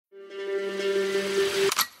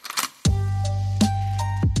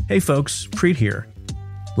Hey folks, Preet here.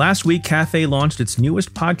 Last week, Cafe launched its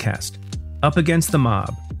newest podcast, Up Against the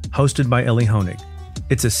Mob, hosted by Elie Honig.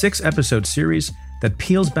 It's a 6-episode series that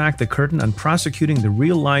peels back the curtain on prosecuting the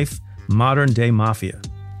real-life, modern-day mafia.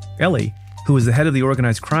 Elie, who is the head of the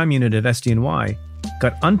organized crime unit at SDNY,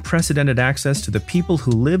 got unprecedented access to the people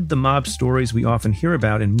who lived the mob stories we often hear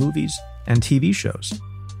about in movies and TV shows.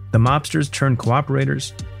 The mobsters turned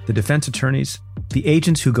cooperators, the defense attorneys, the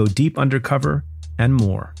agents who go deep undercover, and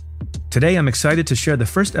more. Today, I'm excited to share the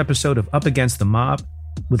first episode of Up Against the Mob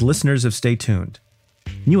with listeners of Stay Tuned.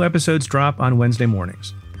 New episodes drop on Wednesday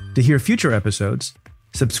mornings. To hear future episodes,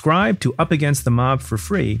 subscribe to Up Against the Mob for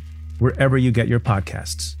free wherever you get your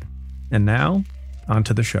podcasts. And now, on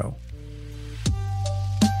to the show.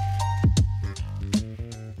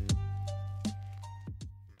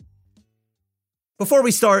 Before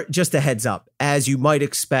we start, just a heads up. As you might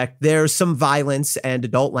expect, there's some violence and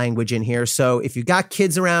adult language in here, so if you've got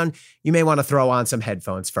kids around, you may want to throw on some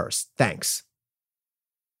headphones first. Thanks.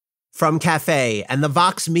 From Cafe and the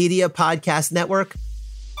Vox Media Podcast Network,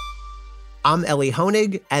 I'm Elie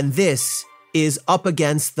Honig, and this is Up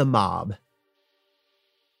Against the Mob.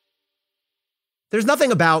 There's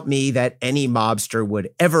nothing about me that any mobster would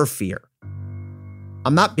ever fear.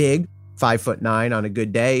 I'm not big, 5'9" on a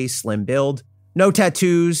good day, slim build. No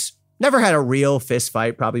tattoos, never had a real fist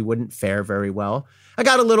fight, probably wouldn't fare very well. I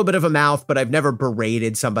got a little bit of a mouth, but I've never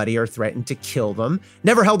berated somebody or threatened to kill them.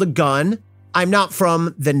 Never held a gun. I'm not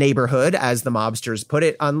from the neighborhood, as the mobsters put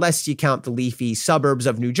it, unless you count the leafy suburbs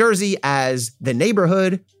of New Jersey as the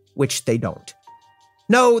neighborhood, which they don't.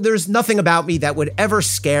 No, there's nothing about me that would ever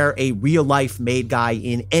scare a real-life made guy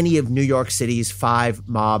in any of New York City's 5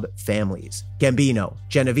 mob families. Gambino,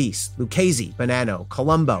 Genovese, Lucchese, Bonanno,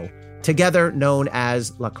 Colombo, together known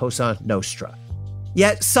as La Cosa Nostra.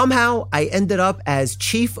 Yet somehow I ended up as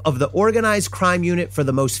chief of the organized crime unit for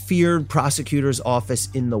the most feared prosecutor's office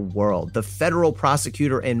in the world, the federal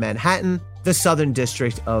prosecutor in Manhattan, the Southern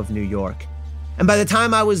District of New York. And by the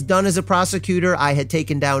time I was done as a prosecutor, I had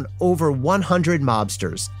taken down over 100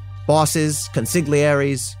 mobsters, bosses,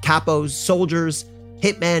 consiglieres, capos, soldiers,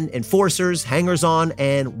 hitmen, enforcers, hangers-on,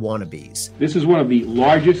 and wannabes. This is one of the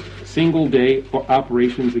largest single-day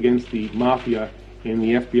operations against the mafia in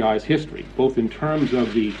the FBI's history, both in terms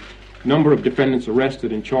of the number of defendants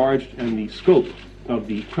arrested and charged and the scope of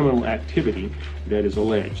the criminal activity that is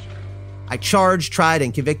alleged. I charged, tried,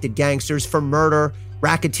 and convicted gangsters for murder,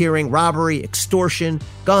 racketeering, robbery, extortion,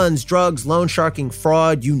 guns, drugs, loan sharking,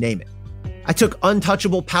 fraud, you name it. I took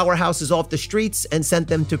untouchable powerhouses off the streets and sent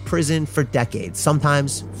them to prison for decades,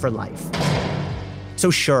 sometimes for life. So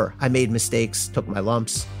sure, I made mistakes, took my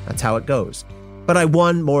lumps, that's how it goes. But I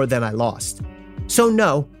won more than I lost. So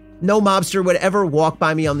no mobster would ever walk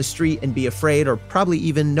by me on the street and be afraid or probably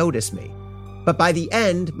even notice me. But by the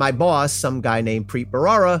end, my boss, some guy named Preet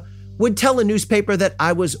Bharara, would tell a newspaper that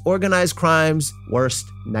I was organized crime's worst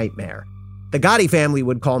nightmare. The Gotti family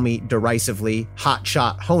would call me derisively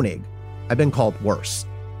Hotshot Honig. I've been called worse.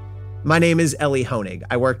 My name is Elie Honig.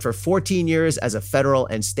 I worked for 14 years as a federal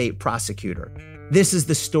and state prosecutor. This is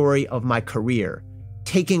the story of my career,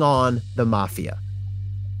 taking on the mafia.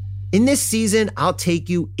 In this season, I'll take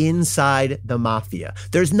you inside the mafia.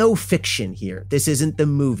 There's no fiction here. This isn't the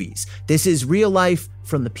movies. This is real life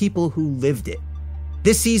from the people who lived it.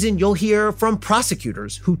 This season, you'll hear from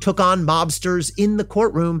prosecutors who took on mobsters in the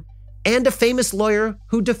courtroom and a famous lawyer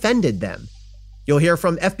who defended them. You'll hear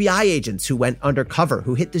from FBI agents who went undercover,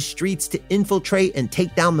 who hit the streets to infiltrate and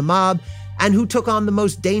take down the mob, and who took on the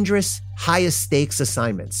most dangerous, highest stakes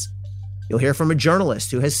assignments. You'll hear from a journalist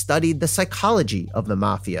who has studied the psychology of the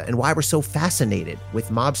mafia and why we're so fascinated with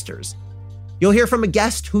mobsters. You'll hear from a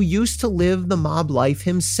guest who used to live the mob life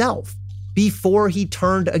himself before he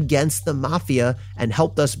turned against the mafia and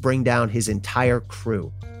helped us bring down his entire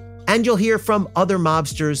crew. And you'll hear from other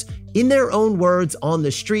mobsters in their own words on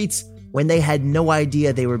the streets when they had no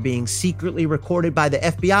idea they were being secretly recorded by the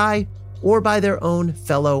FBI or by their own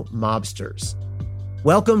fellow mobsters.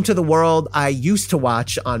 Welcome to the world I used to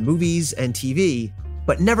watch on movies and TV,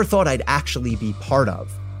 but never thought I'd actually be part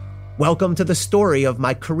of. Welcome to the story of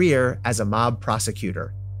my career as a mob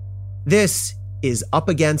prosecutor. This is Up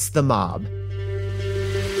Against the Mob.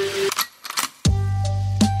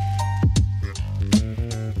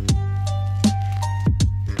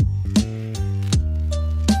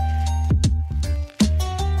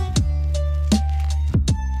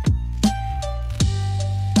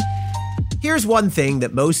 Here's one thing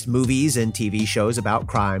that most movies and TV shows about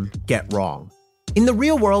crime get wrong. In the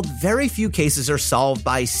real world, very few cases are solved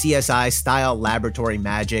by CSI-style laboratory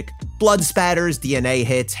magic, Blood spatters, DNA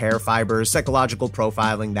hits, hair fibers, psychological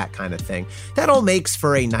profiling, that kind of thing. That all makes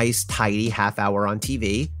for a nice, tidy half hour on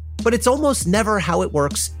TV, but it's almost never how it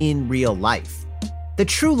works in real life. The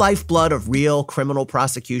true lifeblood of real criminal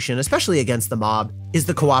prosecution, especially against the mob, is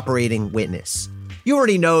the cooperating witness. You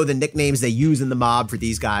already know the nicknames they use in the mob for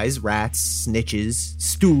these guys: rats, snitches,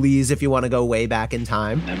 stoolies if you want to go way back in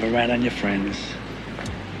time. Never rat on your friends,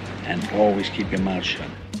 and always keep your mouth shut.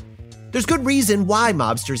 There's good reason why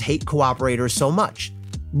mobsters hate cooperators so much.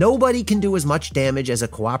 Nobody can do as much damage as a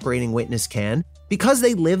cooperating witness can because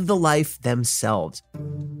they live the life themselves.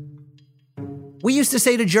 We used to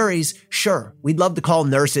say to juries, sure, we'd love to call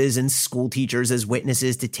nurses and school teachers as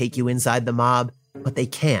witnesses to take you inside the mob, but they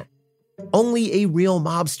can't. Only a real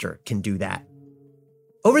mobster can do that.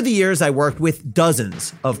 Over the years, I worked with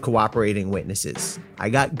dozens of cooperating witnesses. I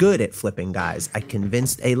got good at flipping guys. I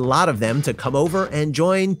convinced a lot of them to come over and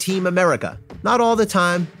join Team America. Not all the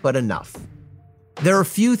time, but enough. There are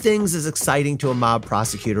few things as exciting to a mob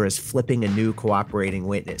prosecutor as flipping a new cooperating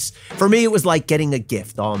witness. For me, it was like getting a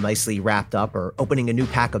gift all nicely wrapped up or opening a new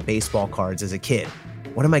pack of baseball cards as a kid.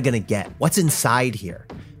 What am I going to get? What's inside here?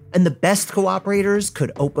 And the best cooperators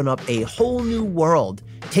could open up a whole new world,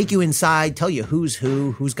 take you inside, tell you who's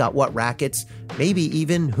who's got what rackets, maybe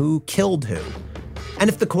even who killed who. And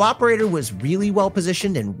if the cooperator was really well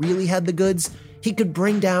positioned and really had the goods, he could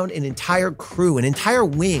bring down an entire crew, an entire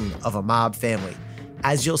wing of a mob family,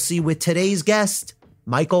 as you'll see with today's guest,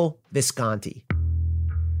 Michael Visconti.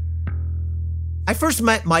 I first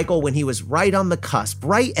met Michael when he was right on the cusp,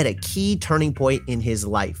 right at a key turning point in his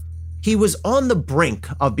life. He was on the brink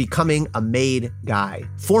of becoming a made guy,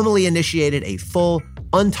 formally initiated a full,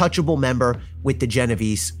 untouchable member with the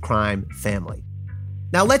Genovese crime family.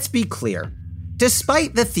 Now, let's be clear.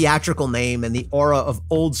 Despite the theatrical name and the aura of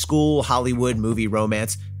old-school Hollywood movie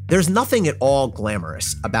romance, there's nothing at all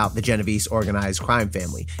glamorous about the Genovese organized crime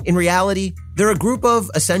family. In reality, they're a group of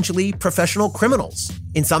essentially professional criminals,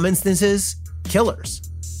 in some instances, killers.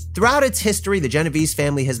 Throughout its history, the Genovese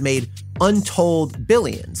family has made untold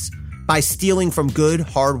billions by stealing from good,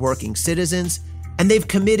 hardworking citizens, and they've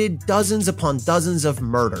committed dozens upon dozens of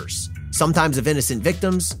murders, sometimes of innocent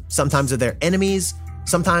victims, sometimes of their enemies,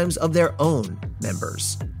 sometimes of their own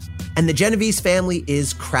members. And the Genovese family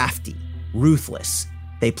is crafty, ruthless.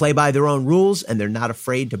 They play by their own rules, and they're not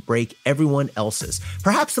afraid to break everyone else's.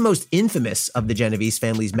 Perhaps the most infamous of the Genovese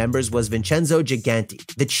family's members was Vincenzo Gigante,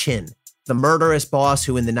 the Chin, the murderous boss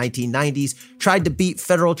who in the 1990s tried to beat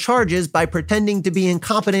federal charges by pretending to be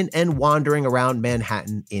incompetent and wandering around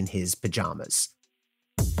Manhattan in his pajamas.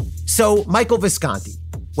 So Michael Visconti,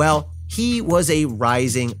 well, he was a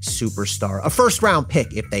rising superstar, a first-round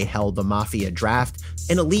pick if they held the Mafia draft,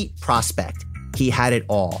 an elite prospect. He had it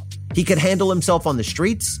all. He could handle himself on the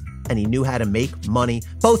streets, and he knew how to make money,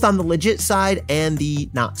 both on the legit side and the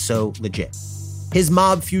not-so-legit. His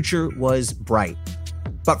mob future was bright.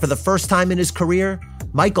 But for the first time in his career,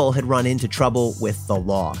 Michael had run into trouble with the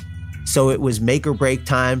law. So it was make or break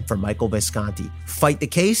time for Michael Visconti. Fight the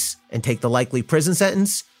case and take the likely prison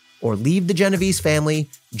sentence, or leave the Genovese family,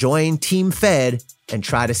 join Team Fed, and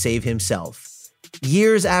try to save himself.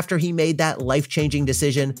 Years after he made that life-changing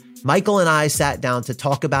decision, Michael and I sat down to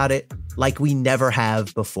talk about it like we never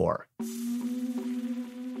have before.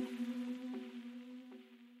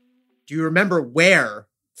 Do you remember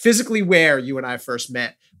physically where you and I first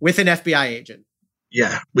met with an FBI agent?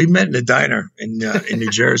 Yeah, we met in a diner in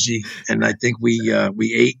New Jersey, and I think we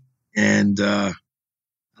ate, and I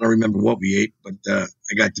don't remember what we ate, but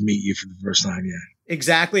I got to meet you for the first time. Yeah,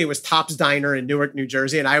 exactly. It was Top's Diner in Newark, New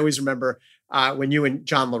Jersey, and I always remember when you and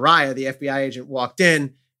John Lariah, the FBI agent, walked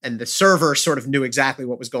in, and the server sort of knew exactly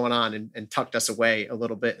what was going on and tucked us away a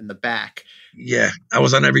little bit in the back. Yeah, I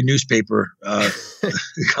was on every newspaper a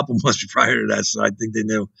couple months prior to that, so I think they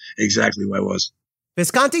knew exactly who I was.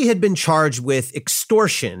 Visconti had been charged with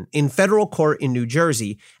extortion in federal court in New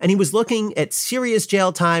Jersey, and he was looking at serious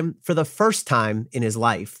jail time for the first time in his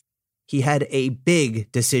life. He had a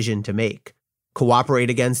big decision to make: cooperate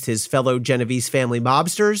against his fellow Genovese family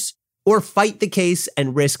mobsters, or fight the case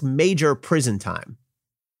and risk major prison time.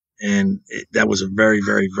 And that was a very,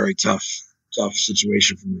 very, very tough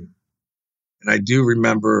situation for me. And I do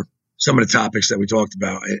remember some of the topics that we talked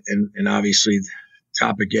about. And obviously,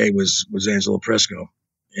 topic A was Angelo Prisco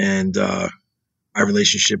and my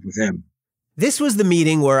relationship with him. This was the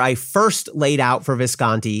meeting where I first laid out for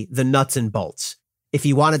Visconti the nuts and bolts. If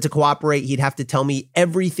he wanted to cooperate, he'd have to tell me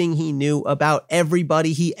everything he knew about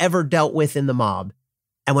everybody he ever dealt with in the mob.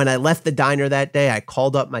 And when I left the diner that day, I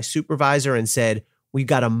called up my supervisor and said, "We've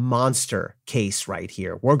got a monster case right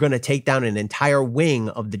here. We're going to take down an entire wing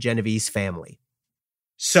of the Genovese family."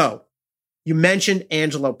 So You mentioned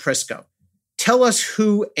Angelo Prisco. Tell us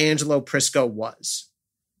who Angelo Prisco was.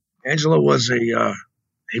 Angelo was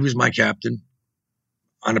he was my captain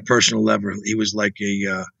on a personal level. He was like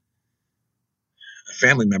a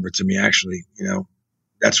family member to me, actually.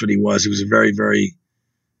 That's what he was. He was a very, very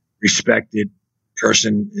respected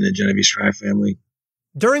person in the Genovese crime family.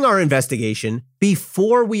 During our investigation,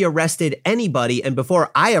 before we arrested anybody and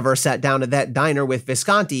before I ever sat down at that diner with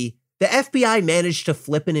Visconti, the FBI managed to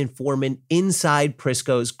flip an informant inside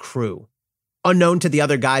Prisco's crew. Unknown to the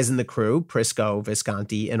other guys in the crew, Prisco,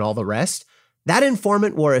 Visconti, and all the rest, that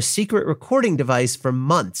informant wore a secret recording device for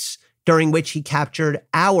months, during which he captured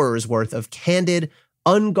hours worth of candid,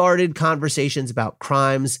 unguarded conversations about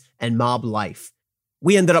crimes and mob life.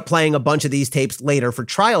 We ended up playing a bunch of these tapes later for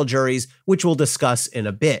trial juries, which we'll discuss in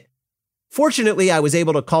a bit. Fortunately, I was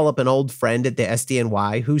able to call up an old friend at the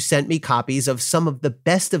SDNY who sent me copies of some of the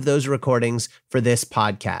best of those recordings for this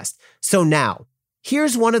podcast. So now,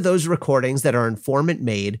 here's one of those recordings that our informant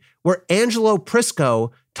made where Angelo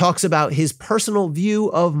Prisco talks about his personal view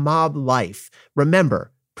of mob life.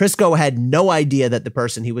 Remember, Prisco had no idea that the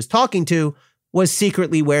person he was talking to was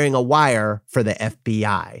secretly wearing a wire for the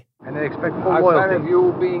FBI. And they expect full loyalty. Outside of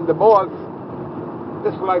you being the boss,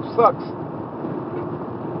 this life sucks.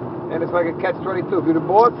 And it's like a catch-22. If you're the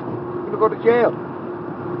boss, you're going to go to jail.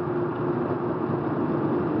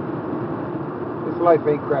 This life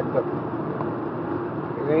ain't cracked up.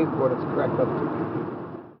 It ain't what it's cracked up to be.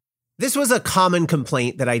 This was a common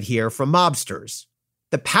complaint that I'd hear from mobsters.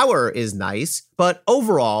 The power is nice, but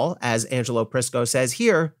overall, as Angelo Prisco says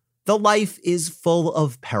here, the life is full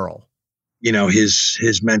of peril.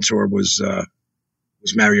 His mentor was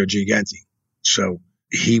Mario Gigante. So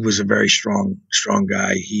he was a very strong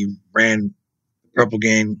guy. He ran the Purple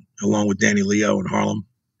Gang along with Danny Leo in Harlem,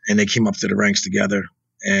 and they came up to the ranks together.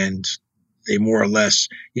 And they more or less,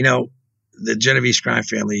 the Genovese crime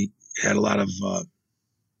family had a lot of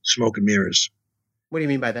smoke and mirrors. What do you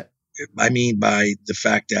mean by that? I mean by the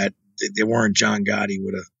fact that they weren't John Gotti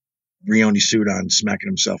with a Brioni suit on, smacking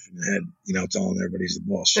himself in the head, telling everybody he's the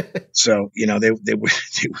boss. So,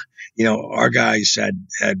 they our guys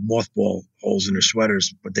had mothball holes in their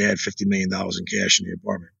sweaters, but they had $50 million in cash in the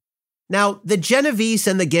apartment. Now, the Genovese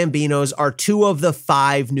and the Gambinos are two of the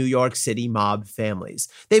 5 New York City mob families.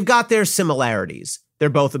 They've got their similarities. They're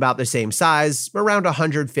both about the same size, around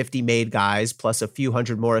 150 made guys, plus a few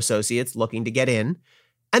hundred more associates looking to get in.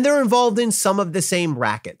 And they're involved in some of the same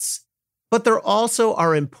rackets. But there also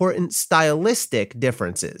are important stylistic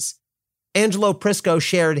differences. Angelo Prisco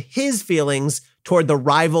shared his feelings toward the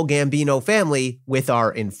rival Gambino family with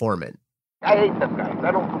our informant. I hate them guys.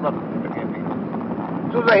 I don't do nothing to the Gambino.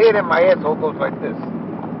 As soon as I hear them, my asshole goes like this.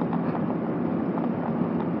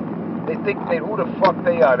 They think who the fuck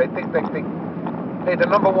they are. They think they're the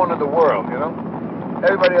number one in the world,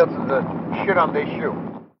 Everybody else is a shit on their shoe.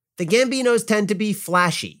 The Gambinos tend to be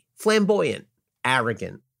flashy, flamboyant,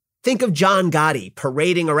 arrogant. Think of John Gotti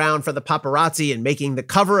parading around for the paparazzi and making the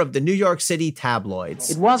cover of the New York City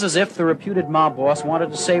tabloids. It was as if the reputed mob boss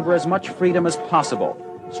wanted to savor as much freedom as possible,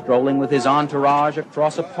 strolling with his entourage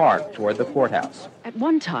across a park toward the courthouse. At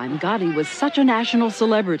one time, Gotti was such a national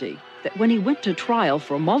celebrity that when he went to trial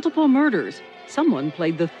for multiple murders, someone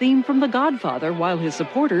played the theme from The Godfather while his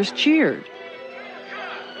supporters cheered.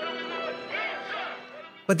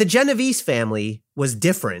 But the Genovese family was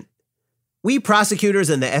different. We prosecutors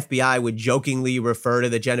and the FBI would jokingly refer to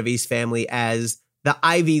the Genovese family as the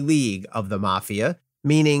Ivy League of the mafia,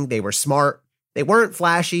 meaning they were smart, they weren't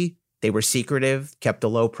flashy, they were secretive, kept a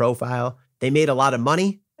low profile, they made a lot of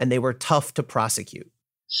money, and they were tough to prosecute.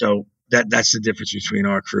 So that's the difference between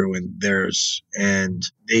our crew and theirs. And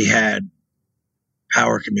they had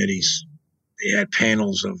power committees. They had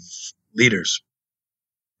panels of leaders.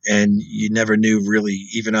 And you never knew really,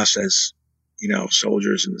 even us as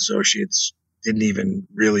soldiers and associates didn't even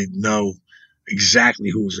really know exactly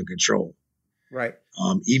who was in control. Right.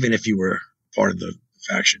 Even if you were part of the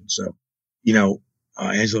faction. So,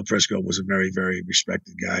 Angelo Prisco was a very, very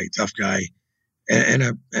respected guy, tough guy, and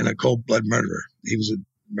a cold-blooded murderer. He was a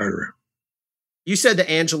murderer. You said that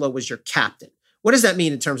Angelo was your captain. What does that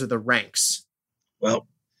mean in terms of the ranks? Well,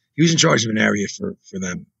 he was in charge of an area for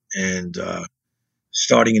them. And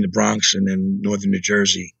starting in the Bronx and then northern New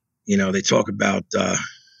Jersey, they talk about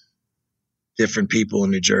different people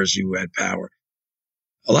in New Jersey who had power.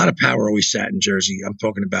 A lot of power always sat in Jersey. I'm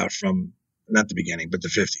talking about from not the beginning, but the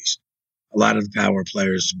 50s. A lot of the power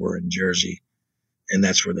players were in Jersey, and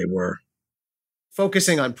that's where they were.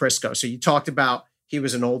 Focusing on Prisco. So you talked about he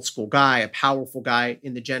was an old school guy, a powerful guy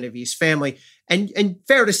in the Genovese family. And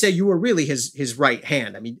fair to say you were really his right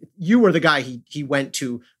hand. I mean, you were the guy he went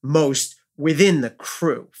to most within the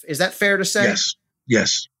crew. Is that fair to say?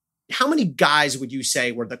 Yes. How many guys would you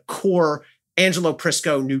say were the core Angelo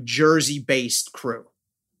Prisco, New Jersey-based crew?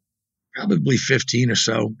 Probably 15 or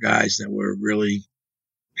so guys that were really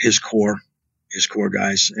his core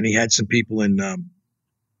guys. And he had some people in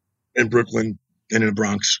Brooklyn and in the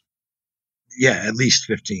Bronx. Yeah, at least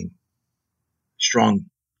 15. Strong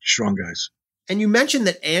guys. And you mentioned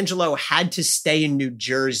that Angelo had to stay in New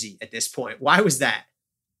Jersey at this point. Why was that?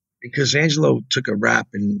 Because Angelo took a rap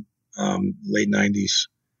in late 90s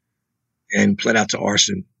and pled out to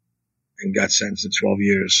arson and got sentenced to 12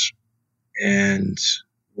 years and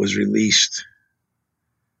was released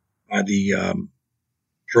by the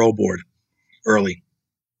parole board early.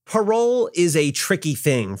 Parole is a tricky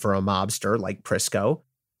thing for a mobster like Prisco.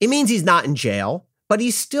 It means he's not in jail, but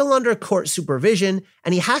he's still under court supervision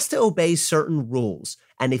and he has to obey certain rules.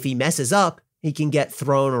 And if he messes up, he can get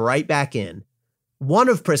thrown right back in. One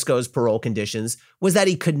of Prisco's parole conditions was that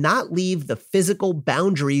he could not leave the physical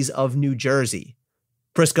boundaries of New Jersey.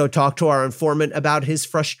 Prisco talked to our informant about his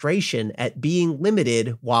frustration at being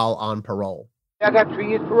limited while on parole. I got 3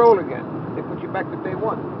 years parole again. They put you back to day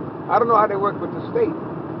one. I don't know how they work with the state,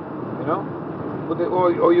 you know?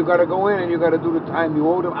 Or you got to go in and you got to do the time you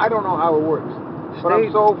owe them. I don't know how it works. But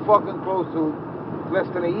I'm so fucking close to less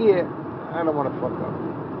than a year, I don't want to fuck up.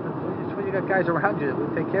 It's when you got guys around you that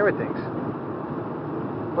will take care of things.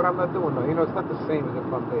 But I'm not doing that. You know, it's not the same as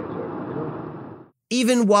if I'm there, Jeff, you know?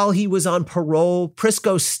 Even while he was on parole,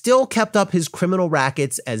 Prisco still kept up his criminal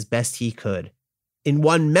rackets as best he could. In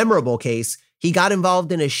one memorable case, he got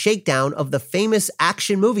involved in a shakedown of the famous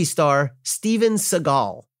action movie star Steven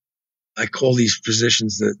Seagal. I call these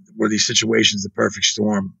positions these situations the perfect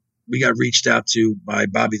storm. We got reached out to by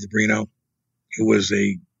Bobby DeBrino, who was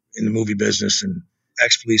in the movie business and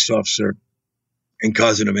ex-police officer and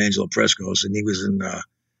cousin of Angelo Prisco's, and he was in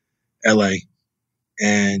L.A.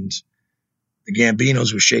 And the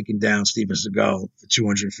Gambinos were shaking down Steven Seagal for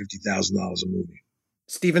 $250,000 a movie.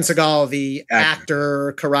 Steven Seagal, the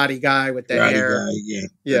actor, karate guy with the hair.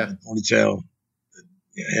 Yeah. The ponytail.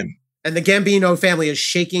 Yeah, him. And the Gambino family is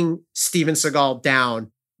shaking Steven Seagal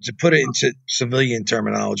down. To put it into civilian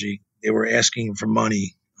terminology, they were asking him for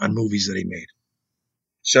money on movies that he made.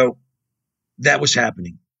 So that was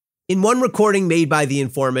happening. In one recording made by the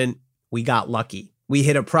informant, we got lucky. We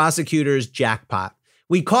hit a prosecutor's jackpot.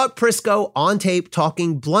 We caught Prisco on tape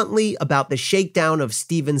talking bluntly about the shakedown of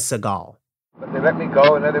Steven Seagal. But they let me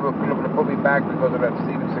go, and then they were going to put me back because of that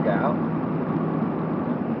Steven Seagal.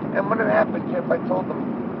 And when it happened, Jeff, I told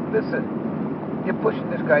them, listen, you're pushing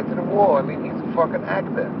this guy to the wall. I mean, he's a fucking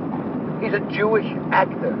actor. He's a Jewish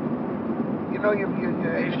actor. You know,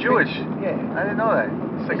 he's Jewish? Yeah. I didn't know that.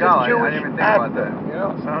 Seagal, I didn't even think about that. You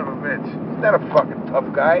know? Son of a bitch. He's not a fucking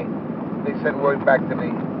tough guy. They sent word back to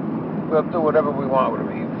me, we'll do whatever we want with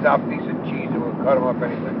him. He's a soft piece of cheese and we'll cut him up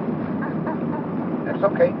anyway. That's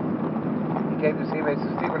okay. He came to see me and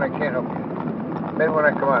said, Steven, I can't help you. Maybe when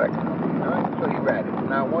I come out, I can help you. All right? So he ratted.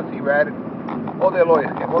 Now, once he ratted, all their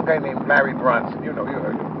lawyers came. One guy named Larry Bronson. You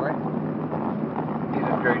heard of him, right? He's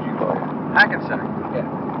a Jersey lawyer. Hackensack? Yeah.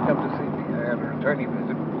 He come to see me. I had an attorney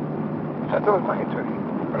visit. So I thought it was my attorney.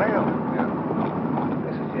 But I know him, you know.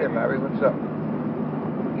 I said, yeah, Larry, what's up?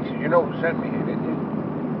 He said, you know who sent me here, didn't you?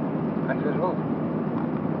 I said, who?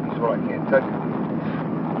 He said, well, I can't tell you.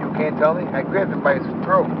 You can't tell me? I grabbed him by his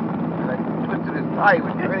throat. And I twisted his tie. He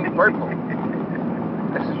was turning purple.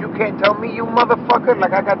 I said, you can't tell me, you motherfucker?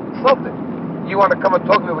 Like I got insulted. You want to come and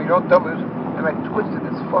talk to me when you don't tell me this? And I twisted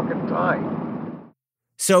his fucking tie.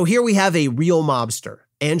 So here we have a real mobster,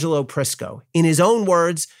 Angelo Prisco, in his own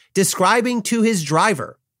words, describing to his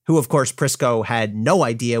driver, who of course Prisco had no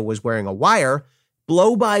idea was wearing a wire,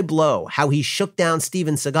 blow by blow, how he shook down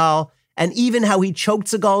Steven Seagal, and even how he choked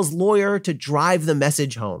Seagal's lawyer to drive the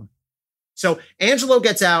message home. So Angelo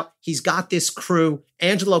gets out. He's got this crew.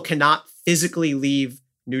 Angelo cannot physically leave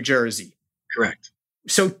New Jersey. Correct.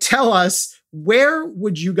 So tell us, where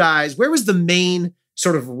was the main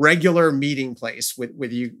sort of regular meeting place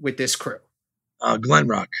with this crew? Glen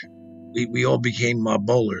Rock. We all became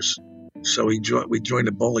bowlers. So we joined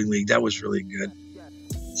a bowling league. That was really good.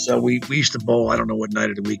 So we used to bowl, I don't know what night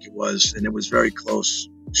of the week it was, and it was very close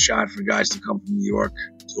shot for guys to come from New York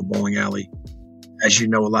to a bowling alley. As you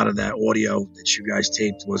know, a lot of that audio that you guys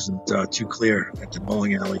taped wasn't too clear at the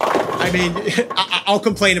bowling alley. I mean, I'll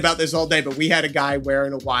complain about this all day, but we had a guy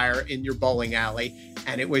wearing a wire in your bowling alley,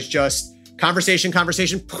 and it was just conversation,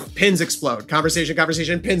 pins explode.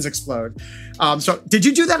 Conversation, pins explode. So did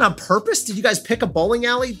you do that on purpose? Did you guys pick a bowling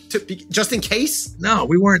alley just in case? No,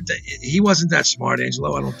 we weren't. He wasn't that smart,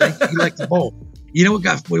 Angelo, I don't think. He liked to bowl. You know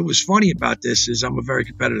what was funny about this is I'm a very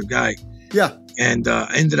competitive guy. Yeah. And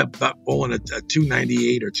I ended up bowling a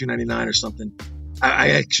 298 or 299 or something.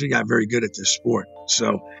 I actually got very good at this sport.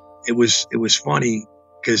 So it was funny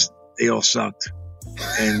because they all sucked.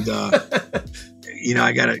 And,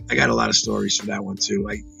 I got a lot of stories for that one too.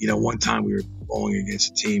 One time we were bowling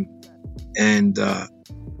against a team and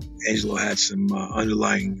Angelo had some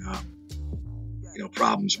underlying,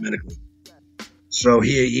 problems medically. So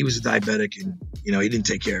he was a diabetic and, he didn't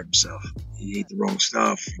take care of himself. He ate the wrong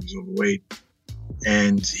stuff. He was overweight.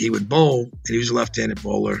 And he would bowl, and he was a left-handed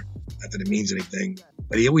bowler. Not that it means anything.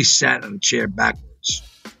 But he always sat on a chair backwards,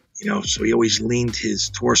 so he always leaned his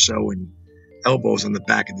torso and elbows on the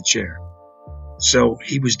back of the chair. So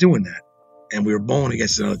he was doing that. And we were bowling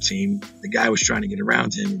against another team. The guy was trying to get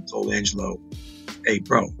around him and told Angelo, hey,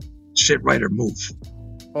 bro, sit right or move.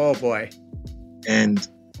 Oh, boy. And,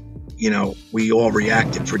 we all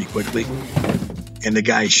reacted pretty quickly. And the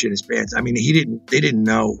guy shit his pants. I mean, they didn't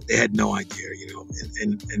know. They had no idea,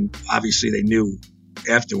 and obviously they knew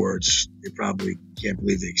afterwards. They probably can't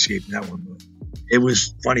believe they escaped that one. But it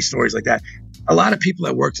was funny stories like that. A lot of people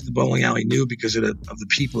that worked at the bowling alley knew because of the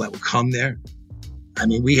people that would come there. I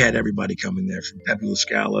mean, we had everybody coming there from Pepe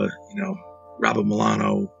Lascala, Robert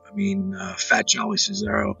Milano. I mean, Fat Charlie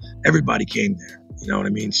Cesaro. Everybody came there. You know what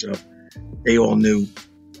I mean? So they all knew,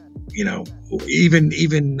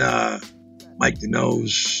 even Mike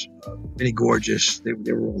DeNose, Vinny Gorgeous,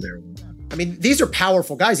 they were all there. I mean, these are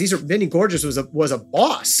powerful guys. Vinny Gorgeous was a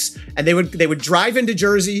boss, and they would drive into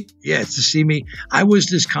Jersey. Yeah, to see me. I was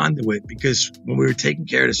this conduit because when we were taking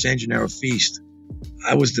care of the San Gennaro feast,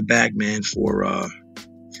 I was the bag man for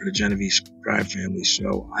the Genovese crime family.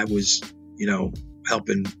 So I was,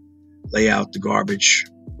 helping lay out the garbage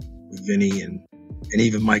with Vinny and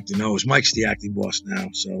even Mike DeNose. Mike's the acting boss now,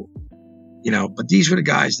 so but these were the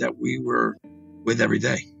guys that we were with every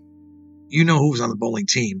day. Who was on the bowling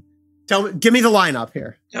team. Give me the lineup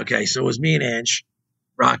here. Okay, so it was me and Ange,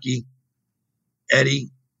 Rocky, Eddie,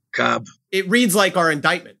 Cobb. It reads like our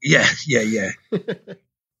indictment. Yeah.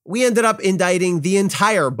 We ended up indicting the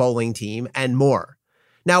entire bowling team and more.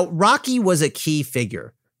 Now, Rocky was a key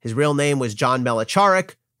figure. His real name was John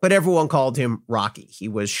Melicharik, but everyone called him Rocky. He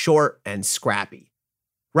was short and scrappy.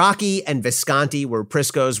 Rocky and Visconti were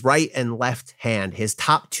Prisco's right and left hand, his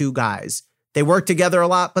top two guys. They worked together a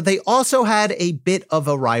lot, but they also had a bit of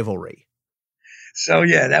a rivalry. So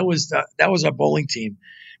yeah, that was our bowling team.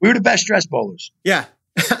 We were the best dressed bowlers. Yeah,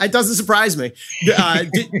 it doesn't surprise me.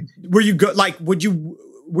 Were you good?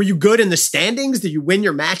 Were you good in the standings? Did you win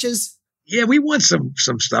your matches? Yeah, we won some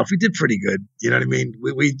stuff. We did pretty good. You know what I mean?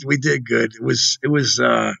 We did good. It was.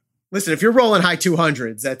 Listen, if you're rolling high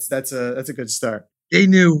 200s, that's a good start. They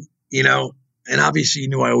knew, and obviously you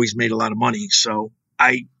knew I always made a lot of money. So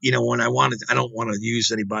I don't want to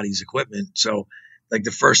use anybody's equipment. So like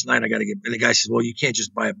the first night and the guy says, well, you can't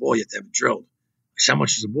just buy a ball. You have to have it drilled. I said, how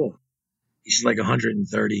much is a ball? He said like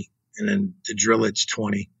 130. And then to drill it's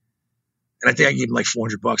 20. And I think I gave him like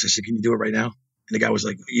 $400. I said, can you do it right now? And the guy was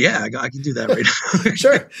like, yeah, I can do that right now.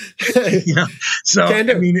 Sure. So, I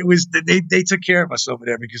mean, it was, they took care of us over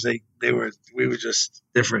there because we were just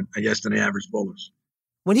different, I guess, than the average bowlers.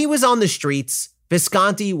 When he was on the streets,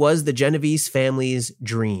 Visconti was the Genovese family's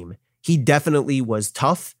dream. He definitely was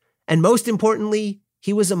tough. And most importantly,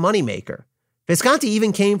 he was a moneymaker. Visconti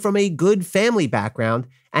even came from a good family background,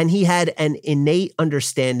 and he had an innate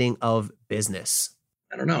understanding of business.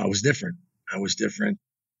 I don't know. I was different.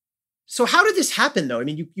 So how did this happen, though? I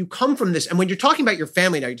mean, you come from this, and when you're talking about your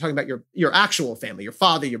family now, you're talking about your actual family, your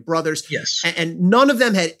father, your brothers. Yes. And none of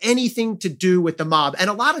them had anything to do with the mob. And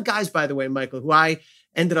a lot of guys, by the way, Michael, who I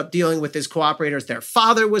ended up dealing with as cooperators, their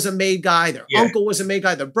father was a made guy, their uncle was a made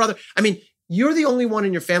guy, their brother. I mean, you're the only one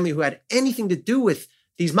in your family who had anything to do with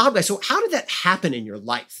these mob guys. So how did that happen in your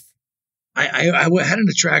life? I had an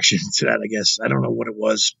attraction to that, I guess. I don't know what it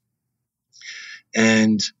was.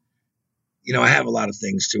 And I have a lot of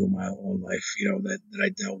things too in my own life, that I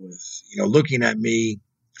dealt with, looking at me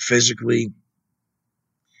physically,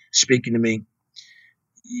 speaking to me,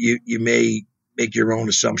 you may make your own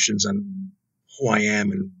assumptions on who I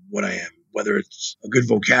am and what I am, whether it's a good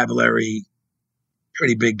vocabulary,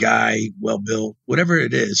 pretty big guy, well-built, whatever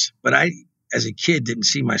it is. But I, as a kid, didn't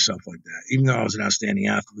see myself like that. Even though I was an outstanding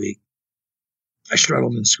athlete, I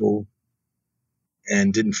struggled in school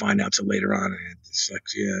and didn't find out till later on. I had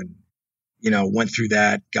dyslexia and, went through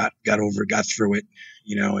that, got over it, got through it,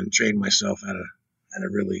 and trained myself how to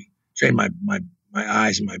really train my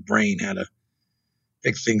eyes and my brain how to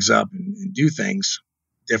pick things up and do things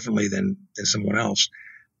differently than someone else.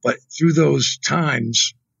 But through those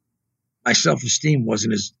times, my self-esteem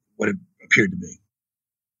wasn't as what it appeared to be.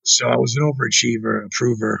 So I was an overachiever, a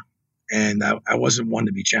prover, And I wasn't one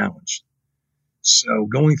to be challenged. So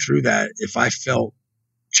going through that, if I felt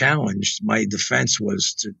challenged, my defense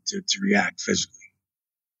was to react physically.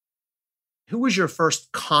 Who was your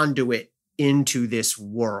first conduit into this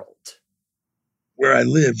world? Where I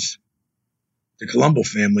lived, the Colombo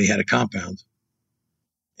family had a compound.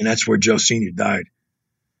 And that's where Joe Sr. died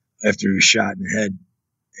after he was shot in the head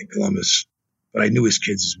in Columbus. But I knew his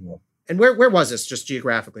kids as well. And where was this, just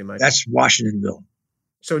geographically, Mike? That's Washingtonville.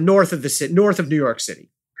 So north of New York City.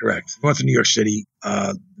 Correct. North of New York City,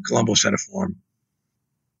 the Columbos had a farm.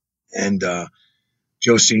 And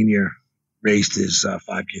Joe Sr. raised his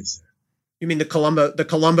 5 kids there. You mean the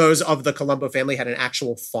Columbos of the Colombo family had an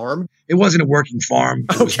actual farm? It wasn't a working farm.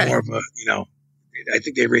 It was Okay. more of a, I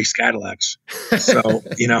think they raced Cadillacs. So,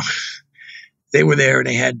 they were there and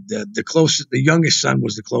they had the youngest son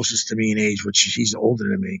was the closest to me in age, which he's older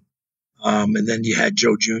than me. And then you had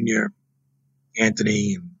Joe Jr.,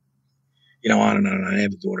 Anthony, and, on and on. I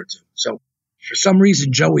have a daughter too. So for some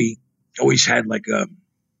reason, Joey always had like a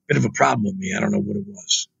bit of a problem with me. I don't know what it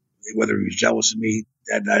was, whether he was jealous of me,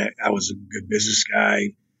 that I was a good business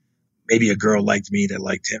guy. Maybe a girl liked me that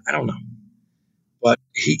liked him. I don't know. But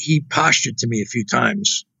he postured to me a few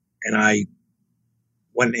times and I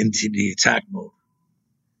went into the attack mode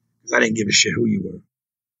because I didn't give a shit who you were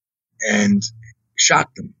and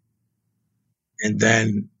shocked them. And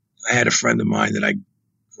then I had a friend of mine that I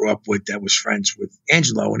grew up with that was friends with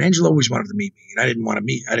Angelo, and Angelo always wanted to meet me, and I didn't want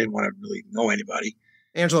to really know anybody.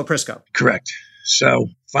 Angelo Prisco. Correct. So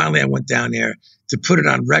finally I went down there to put it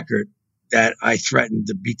on record that I threatened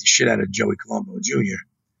to beat the shit out of Joey Colombo Jr.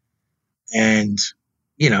 And,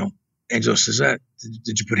 Angelo says,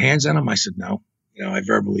 did you put hands on him? I said, no. I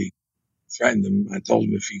verbally threatened him. I told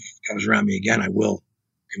him if he comes around me again, I will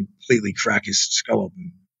completely crack his skull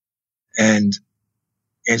open. And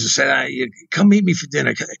Angelo said, come meet me for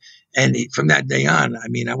dinner. And from that day on,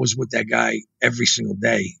 I was with that guy every single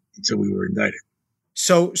day until we were indicted.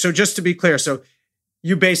 So just to be clear, so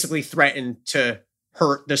you basically threatened to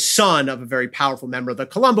hurt the son of a very powerful member of the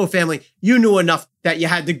Colombo family. You knew enough that you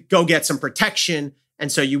had to go get some protection.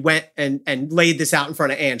 And so you went and laid this out in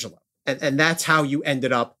front of Angelo. And that's how you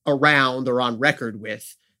ended up around or on record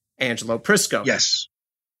with Angelo Prisco. Yes.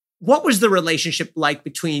 What was the relationship like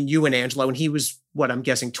between you and Angelo? And he was, I'm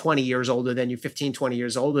guessing 20 years older than you, 15, 20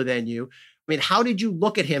 years older than you. How did you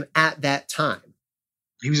look at him at that time?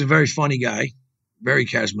 He was a very funny guy, very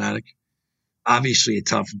charismatic, obviously a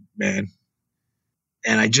tough man.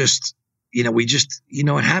 And I just,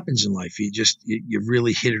 it happens in life. You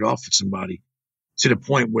really hit it off with somebody to the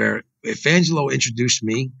point where if Angelo introduced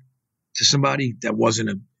me to somebody that wasn't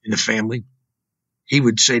in the family, he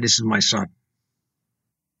would say, this is my son.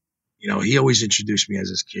 He always introduced me as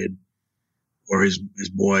his kid or his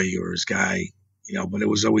boy or his guy, but it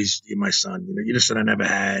was always, you're my son, you're the son I never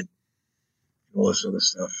had, all this other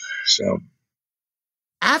stuff. So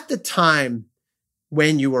at the time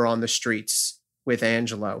when you were on the streets with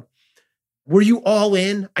Angelo, were you all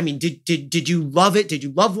in? Did you love it? Did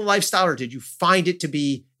you love the lifestyle, or did you find it to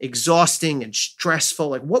be exhausting and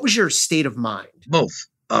stressful? What was your state of mind? Both,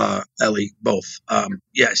 Ellie, both.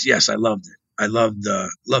 Yes, I loved it. I loved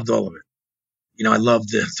all of it. I loved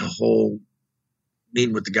the whole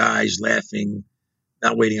meeting with the guys, laughing,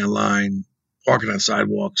 not waiting on line, parking on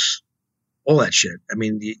sidewalks, all that shit.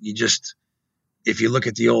 You just, if you look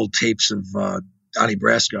at the old tapes of Donnie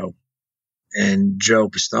Brasco and Joe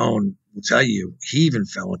Pistone, will tell you, he even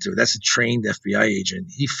fell into it. That's a trained FBI agent.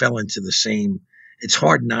 He fell into the same. It's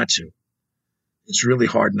hard not to. It's really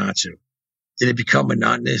hard not to. Did it become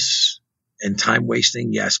monotonous and time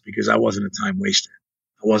wasting? Yes, because I wasn't a time waster.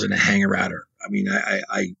 I wasn't a hanger-outer.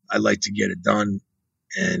 I like to get it done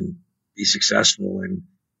and be successful. And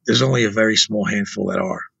there's only a very small handful that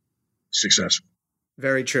are successful.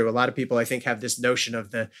 Very true. A lot of people, I think, have this notion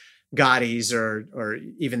of the Gottis or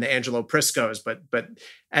even the Angelo Priscos. But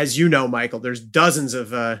as you know, Michael, there's dozens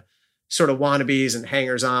of sort of wannabes and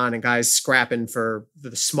hangers-on and guys scrapping for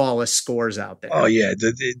the smallest scores out there. Oh, yeah.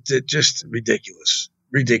 They're just ridiculous.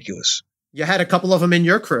 Ridiculous. You had a couple of them in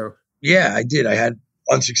your crew. Yeah, I did. I had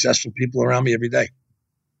unsuccessful people around me every day.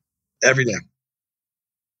 Every day.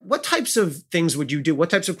 What types of things would you do? What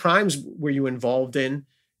types of crimes were you involved in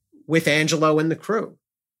with Angelo and the crew?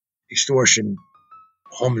 Extortion,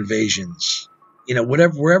 home invasions,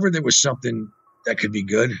 wherever there was something that could be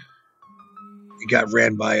good, it got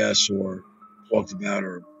ran by us or talked about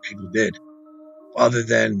or people did, other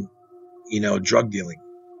than, drug dealing.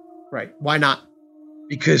 Right. Why not?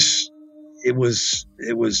 Because it was,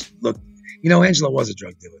 look, Angelo was a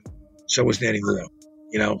drug dealer. So was Danny Leo.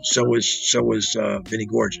 So was Vinny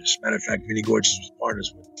Gorgeous. Matter of fact, Vinny Gorgeous was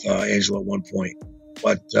partners with Angelo at one point.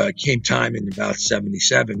 But came time in about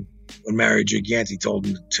 77 when Mario Gigante told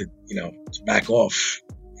him to back off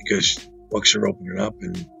because books are opening up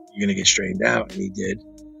and you're going to get straightened out, and he did.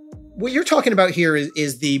 What you're talking about here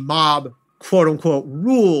is the mob, quote unquote,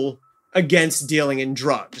 rule against dealing in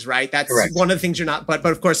drugs, right? That's correct. One of the things you're not, but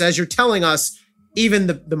of course, as you're telling us, even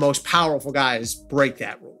the most powerful guys break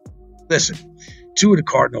that rule. Listen, 2 of the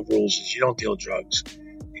cardinal rules is you don't deal drugs,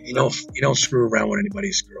 and you don't screw around with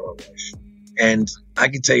anybody's girl or wife. And I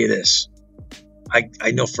can tell you this,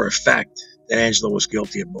 I know for a fact that Angelo was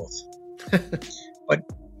guilty of both, but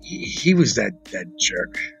he was that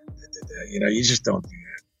jerk. You just don't do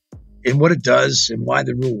that. And what it does, and why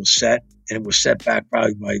the rule was set, and it was set back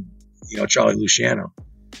probably by Charlie Luciano,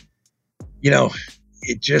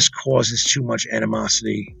 it just causes too much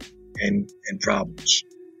animosity and problems.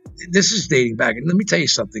 This is dating back. And let me tell you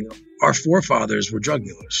something. Our forefathers were drug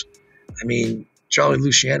dealers. I mean, Charlie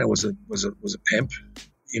Luciano was a pimp.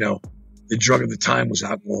 The drug of the time was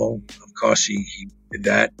alcohol. Of course, he did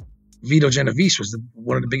that. Vito Genovese was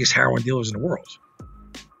one of the biggest heroin dealers in the world.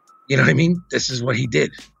 You know what I mean? This is what he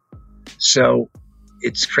did. So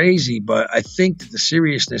it's crazy, but I think that the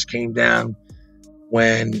seriousness came down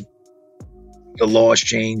when the laws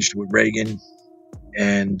changed with Reagan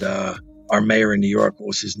and our mayor in New York, what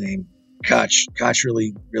was his name? Koch. Koch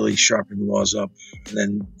really sharpened the laws up. And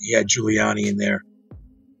then he had Giuliani in there.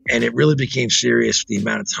 And it really became serious the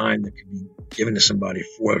amount of time that could be given to somebody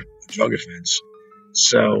for a drug offense.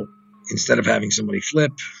 So instead of having somebody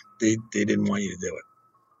flip, they didn't want you to do it.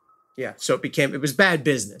 Yeah, so it was bad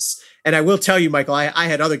business. And I will tell you, Michael, I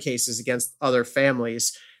had other cases against other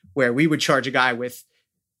families where we would charge a guy with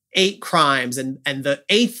 8 crimes, and the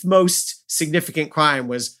 8th most significant crime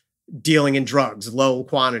was dealing in drugs, low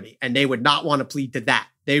quantity, and they would not want to plead to that.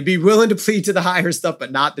 They'd be willing to plead to the higher stuff,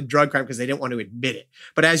 but not the drug crime because they didn't want to admit it.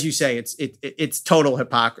 But as you say, it's total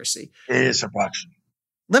hypocrisy. It is hypocrisy.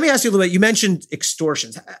 Let me ask you a little bit. You mentioned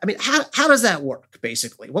extortions. I mean, how does that work,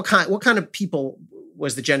 basically? What kind of people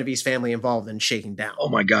was the Genovese family involved in shaking down? Oh,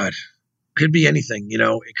 my God. Could be anything.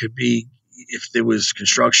 It could be if there was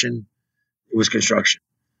construction, it was construction.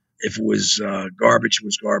 If it was garbage, it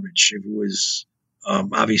was garbage. If it was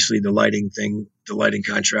obviously the lighting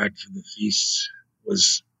contract for the feasts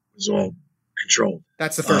was all controlled.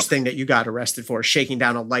 That's the first thing that you got arrested for, shaking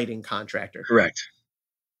down a lighting contractor. Correct.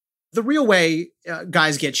 The real way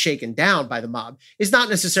guys get shaken down by the mob is not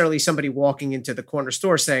necessarily somebody walking into the corner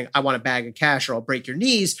store saying, I want a bag of cash or I'll break your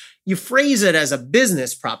knees. You phrase it as a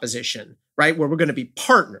business proposition, right? Where we're going to be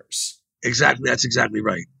partners. Exactly. That's exactly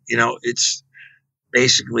right. It's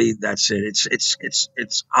basically, that's it.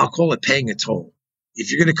 It's, I'll call it paying a toll. If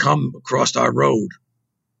you're going to come across our road,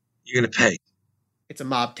 you're going to pay. It's a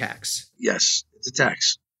mob tax. Yes, it's a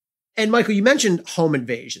tax. And Michael, you mentioned home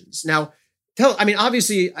invasions. Now,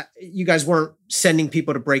 obviously you guys weren't sending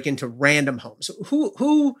people to break into random homes.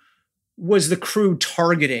 Who was the crew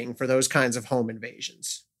targeting for those kinds of home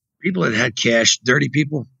invasions? People that had cash, dirty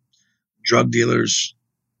people, drug dealers,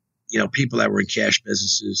 people that were in cash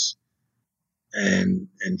businesses and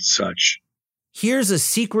such. Here's a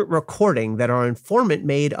secret recording that our informant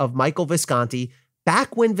made of Michael Visconti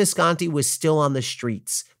back when Visconti was still on the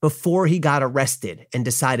streets, before he got arrested and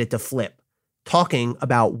decided to flip, talking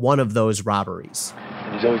about one of those robberies.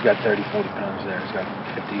 And he's always got 30, 40 pounds there. He's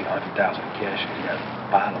got 50, 100,000 cash. He's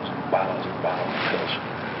got bottles and bottles and bottles of pills.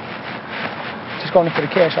 Just going in for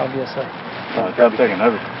the cash, obviously. I'm taking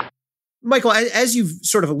everything. Michael, as you've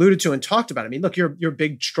sort of alluded to and talked about, look, you're a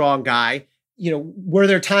big, strong guy. Were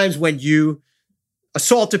there times when you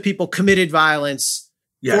assaulted people, committed violence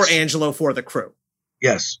for Angelo, for the crew?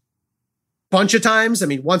 Yes. Bunch of times?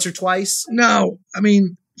 Once or twice? No.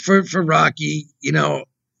 For Rocky,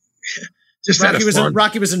 just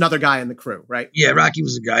Rocky was another guy in the crew, right? Yeah, Rocky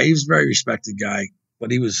was a guy. He was a very respected guy, but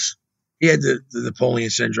he had the Napoleon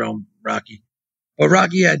syndrome, Rocky. But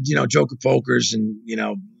Rocky had, Joker Pokers and,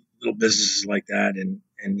 little businesses like that.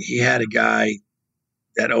 And he had a guy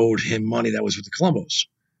that owed him money that was with the Columbos.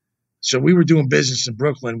 So we were doing business in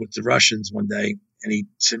Brooklyn with the Russians one day. And he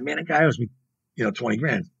said, man, a guy owes me, 20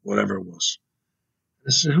 grand, whatever it was. I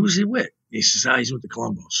said, who's he with? He says, he's with the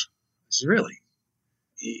Columbos. I said, really?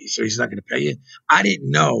 So he's not going to pay you? I didn't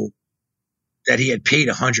know that he had paid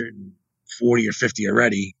 140 or 50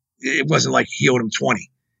 already. It wasn't like he owed him 20.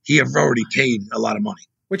 He had already paid a lot of money.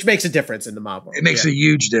 Which makes a difference in the mob world. It makes a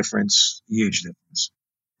huge difference. Huge difference.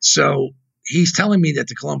 So he's telling me that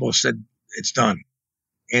the Columbos said it's done.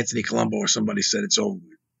 Anthony Colombo or somebody said it's over.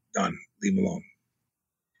 Done. Leave him alone.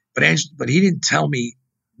 But he didn't tell me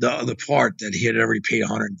the part that he had already paid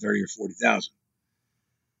 130 or 40,000.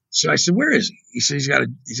 So I said, where is he? He said, he's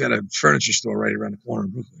got a furniture store right around the corner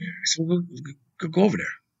in Brooklyn. I said, well, go over there.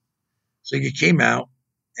 So he came out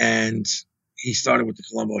and he started with the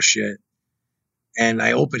Columbo shit. And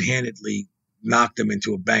I open-handedly knocked him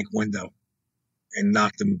into a bank window and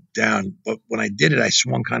knocked him down. But when I did it, I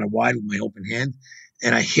swung kind of wide with my open hand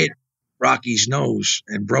and I hit Rocky's nose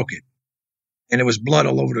and broke it. And there was blood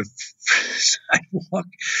all over the sidewalk.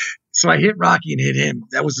 So I hit Rocky and hit him.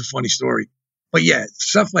 That was the funny story. But yeah,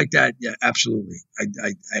 stuff like that. Yeah, absolutely.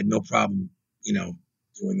 I had no problem,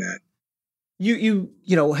 doing that. You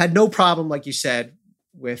had no problem, like you said,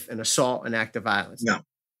 with an assault, an act of violence. No.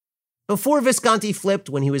 Before Visconti flipped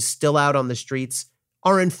when he was still out on the streets,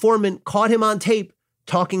 our informant caught him on tape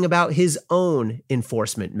talking about his own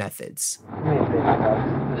enforcement methods. Do me a favor,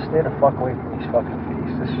 guys. Just stay the fuck away from these fucking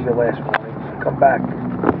fees. This is your last warning. Come back.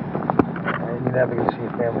 And you're never going to see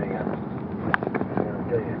your family again. I'm going to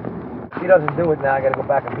tell you. If he doesn't do it now, I got to go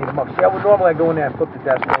back and beat him up. See, I would normally go in there and flip the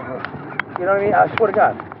desk over. You know what I mean? I swear to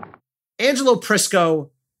God. Angelo Prisco,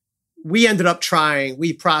 we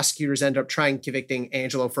prosecutors ended up trying convicting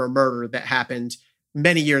Angelo for a murder that happened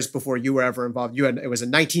many years before you were ever involved. It was a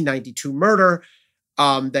 1992 murder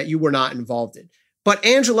that you were not involved in. But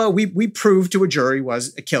Angelo, we proved to a jury,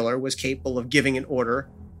 was a killer, was capable of giving an order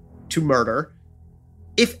to murder.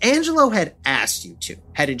 If Angelo had asked you to,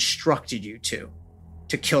 had instructed you to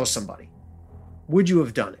kill somebody, would you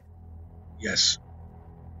have done it? Yes.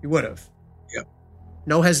 You would have? Yep.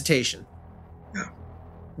 No hesitation? No.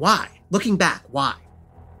 Why? Looking back, why?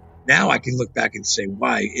 Now I can look back and say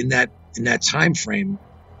why in that time frame,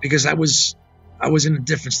 because I was in a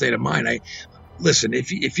different state of mind. Listen,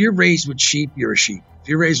 if you're raised with sheep, you're a sheep. If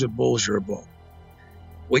you're raised with bulls, you're a bull.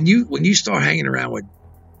 When you start hanging around with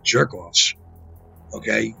jerk-offs,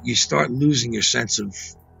 okay, you start losing your sense of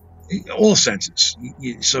all senses.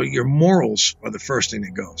 So your morals are the first thing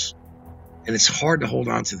that goes, and it's hard to hold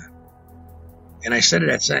on to them. And I said it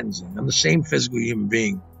at sentencing. I'm the same physical human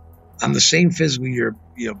being. I'm the same physical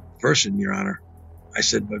person, Your Honor. I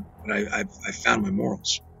said, but I found my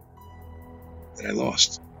morals that I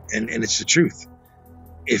lost, and it's the truth.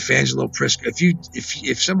 If Angelo Prisco,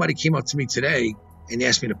 if somebody came up to me today and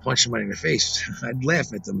asked me to punch somebody in the face, I'd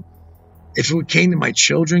laugh at them. If it came to my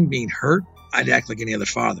children being hurt, I'd act like any other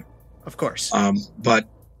father. Of course. But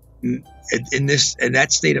in that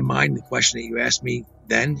state of mind, the question that you asked me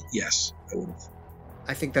then, yes, I would have.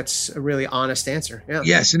 I think that's a really honest answer. Yeah.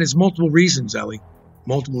 Yes, and it's multiple reasons, Ellie.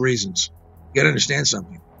 Multiple reasons. You got to understand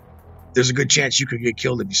something. There's a good chance you could get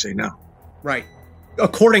killed if you say no. Right.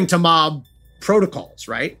 According to mob protocols,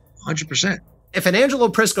 right? 100%. If an Angelo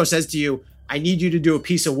Prisco says to you, I need you to do a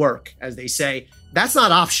piece of work, as they say, that's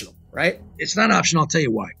not optional, right? It's not optional. I'll tell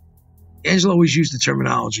you why. Angelo always used the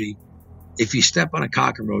terminology, if you step on a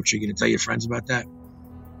cockroach, you're going to tell your friends about that?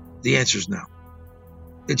 The answer is no.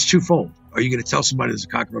 It's twofold. Are you going to tell somebody there's a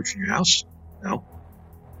cockroach in your house? No.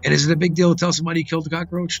 And is it a big deal to tell somebody you killed the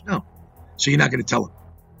cockroach? No. So you're not going to tell them.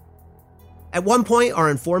 At one point, our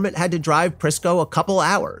informant had to drive Prisco a couple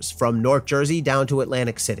hours from North Jersey down to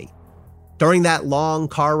Atlantic City. During that long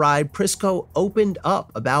car ride, Prisco opened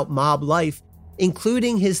up about mob life,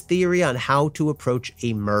 including his theory on how to approach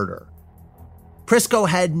a murder. Prisco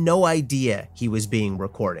had no idea he was being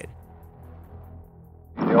recorded.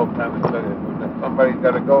 The old time it's somebody's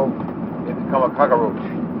got to go and become a cockroach.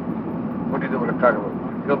 What do you do with a cockroach?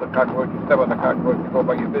 You kill the cockroach, you step on the cockroach, you go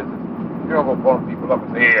about your business. You don't go calling people up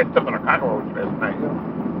and say, hey, I stepped on a cockroach last night.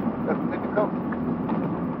 That's the thing to go.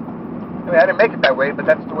 I mean, I didn't make it that way, but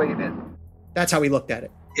that's the way it is. That's how he looked at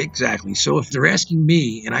it. Exactly. So if they're asking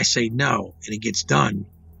me and I say no and it gets done,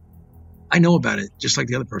 I know about it just like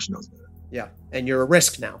the other person knows about it. Yeah. And you're a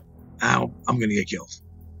risk now. Now I'm going to get killed.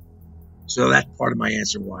 So that's part of my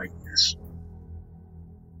answer why, yes.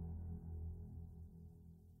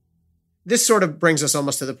 This sort of brings us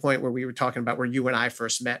almost to the point where we were talking about where you and I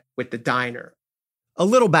first met with the diner. A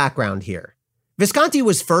little background here. Visconti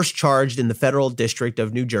was first charged in the Federal District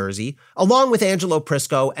of New Jersey, along with Angelo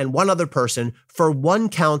Prisco and one other person, for one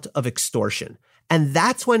count of extortion. And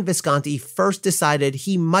that's when Visconti first decided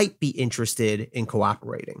he might be interested in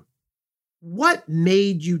cooperating. What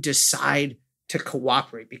made you decide to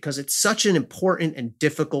cooperate? Because it's such an important and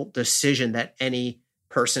difficult decision that any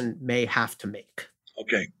person may have to make.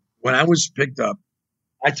 Okay. When I was picked up,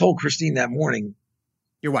 I told Christine that morning,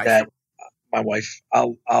 your wife, that my wife,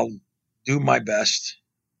 I'll do my best,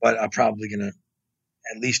 but I'm probably going to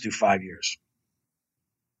at least do 5 years.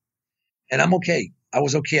 And I'm okay. I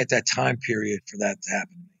was okay at that time period for that to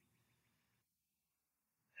happen to me.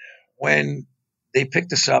 When they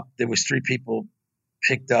picked us up, there was 3 people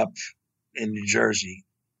picked up in New Jersey.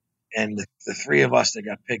 And the three of us that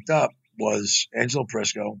got picked up was Angelo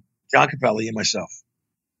Prisco, John Capelli, and myself.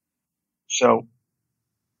 So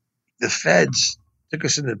the feds took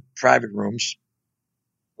us into private rooms,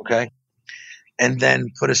 okay, and then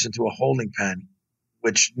put us into a holding pen,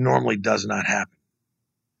 which normally does not happen.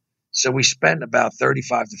 So we spent about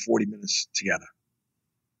 35 to 40 minutes together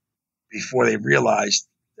before they realized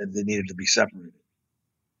that they needed to be separated.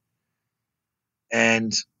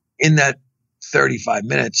 And in that 35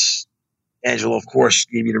 minutes, Angelo, of course,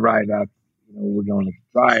 gave me the ride out. We're going to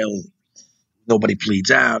trial. Nobody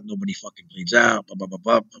pleads out. Nobody fucking pleads out. Blah, blah, blah,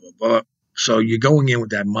 blah, blah, blah, blah. So you're going in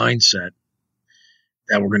with that mindset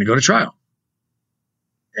that we're going to go to trial.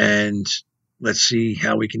 And let's see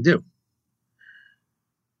how we can do.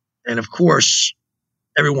 And of course,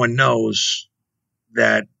 everyone knows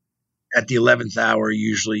that at the 11th hour,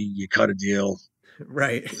 usually you cut a deal.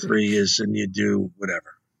 Right. 3 is, and you do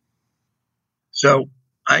whatever. So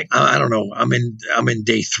I don't know. I'm in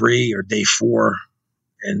day 3 or day 4,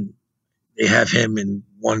 and they have him in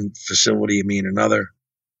one facility and me in another.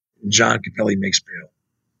 John Capelli makes bail.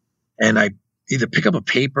 And I either pick up a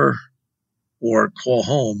paper or call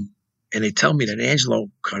home, and they tell me that Angelo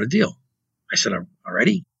cut a deal. I said,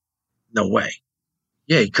 already? No way.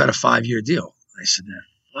 Yeah, he cut a 5-year deal. I said, that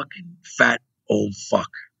fucking fat old fuck.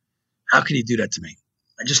 How can he do that to me?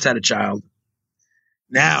 I just had a child.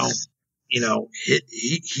 Now,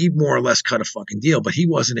 he more or less cut a fucking deal, but he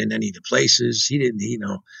wasn't in any of the places. He didn't,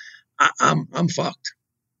 I'm fucked.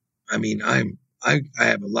 I mean, I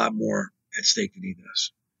have a lot more at stake than he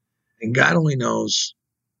does. And God only knows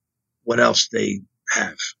what else they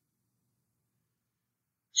have.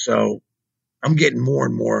 So I'm getting more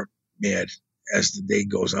and more mad as the day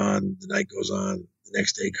goes on, the night goes on, the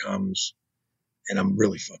next day comes, and I'm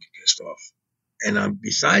really fucking pissed off. And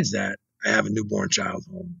besides that, I have a newborn child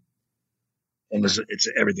home, and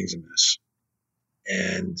everything's a mess.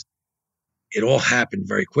 And it all happened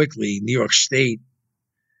very quickly. New York State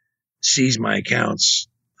seized my accounts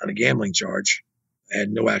on a gambling charge. I had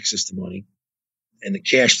no access to money, and the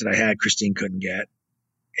cash that I had, Christine couldn't get,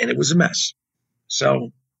 and it was a mess. So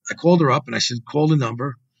I called her up and I said, call the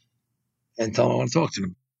number and tell them I want to talk to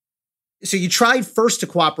them. So you tried first to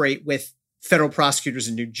cooperate with federal prosecutors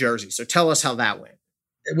in New Jersey. So tell us how that went.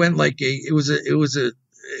 It went like it was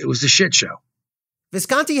a shit show.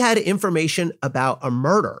 Visconti had information about a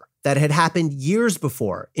murder that had happened years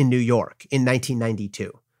before in New York in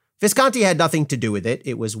 1992. Visconti had nothing to do with it.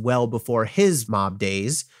 It was well before his mob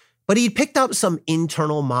days, but he'd picked up some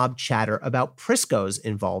internal mob chatter about Prisco's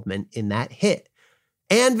involvement in that hit.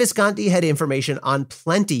 And Visconti had information on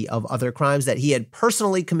plenty of other crimes that he had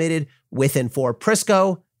personally committed with and for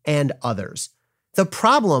Prisco and others. The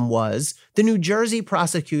problem was the New Jersey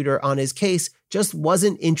prosecutor on his case just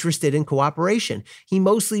wasn't interested in cooperation. He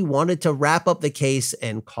mostly wanted to wrap up the case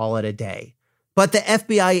and call it a day. But the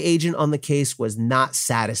FBI agent on the case was not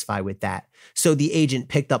satisfied with that. So the agent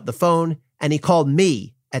picked up the phone and he called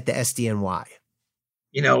me at the SDNY.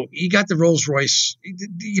 He got the Rolls Royce.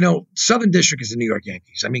 Southern District is the New York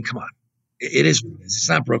Yankees. I mean, come on. It is what it is. It's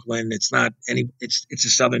not Brooklyn. It's not it's a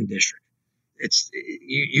Southern District.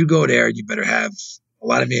 You go there, you better have a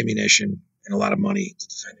lot of ammunition and a lot of money to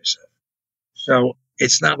defend yourself. So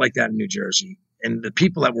it's not like that in New Jersey. And the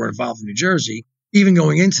people that were involved in New Jersey, even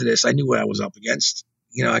going into this, I knew what I was up against.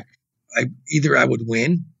 I either I would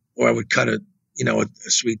win or I would cut a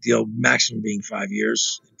sweet deal, maximum being 5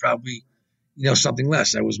 years, and probably, something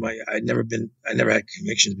less. I never had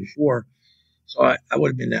convictions before. So I would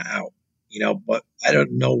have been out, but I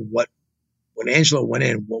don't know when Angelo went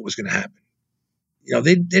in, what was going to happen.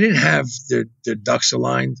 They didn't have their ducks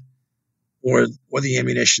aligned or the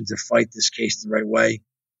ammunition to fight this case the right way.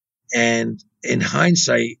 And in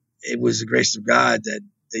hindsight, it was the grace of God that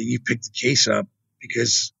you picked the case up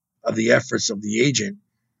because of the efforts of the agent,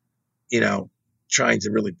 trying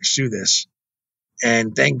to really pursue this.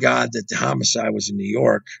 And thank God that the homicide was in New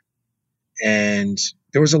York. And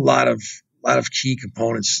there was a lot of key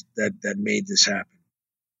components that made this happen.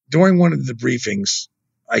 During one of the briefings,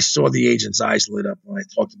 I saw the agent's eyes lit up when I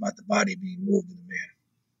talked about the body being moved in the van.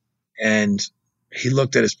 And he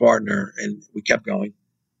looked at his partner and we kept going.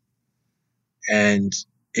 And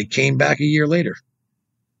it came back a year later,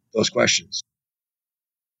 those questions.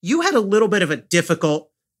 You had a little bit of a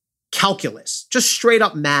difficult calculus, just straight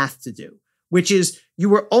up math to do, which is you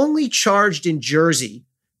were only charged in Jersey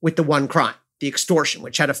with the one crime, the extortion,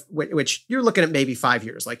 which you're looking at maybe 5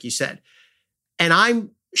 years, like you said. And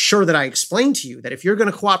I'm sure that I explained to you that if you're going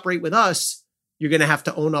to cooperate with us, you're going to have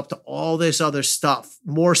to own up to all this other stuff,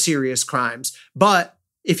 more serious crimes. But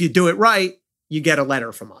if you do it right, you get a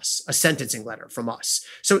letter from us, a sentencing letter from us.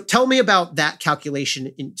 So tell me about that calculation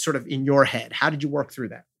in your head. How did you work through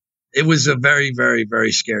that? It was a very, very,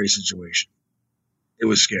 very scary situation. It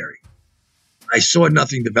was scary. I saw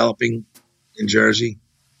nothing developing in Jersey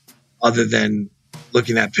other than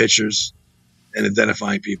looking at pictures and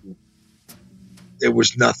identifying people. There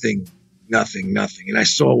was nothing. And I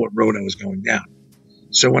saw what road I was going down.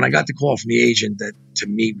 So when I got the call from the agent to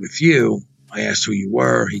meet with you, I asked who you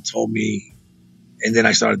were. He told me, and then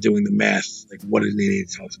I started doing the math, like what did he need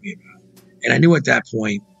to talk to me about? And I knew at that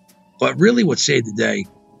point, but really what saved the day,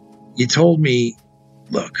 you told me,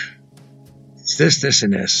 look, it's this,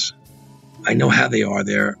 and this. I know how they are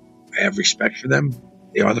there. I have respect for them.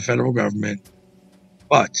 They are the federal government,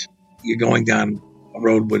 but you're going down a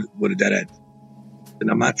road with a dead end.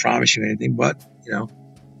 And I'm not promising anything, but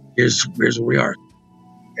here's where we are.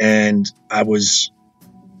 And I was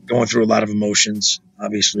going through a lot of emotions,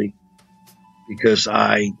 obviously, because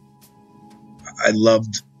I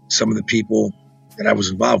loved some of the people that I was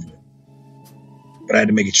involved with. But I had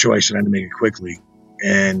to make a choice, and I had to make it quickly.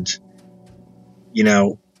 And,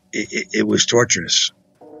 it was torturous.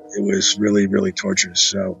 It was really, really torturous.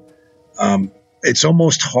 So it's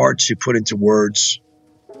almost hard to put into words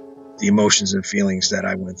the emotions and feelings that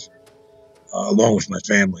I went through, along with my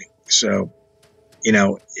family. So,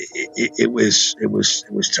 it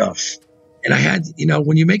was tough. And I had,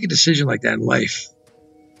 when you make a decision like that in life,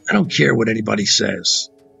 I don't care what anybody says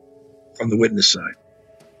from the witness side.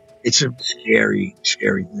 It's a scary,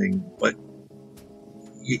 scary thing, but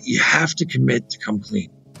you have to commit to come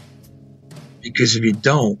clean. Because if you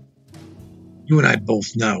don't, you and I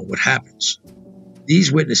both know what happens.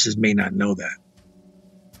 These witnesses may not know that.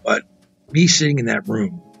 But me sitting in that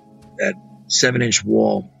room, that 7-inch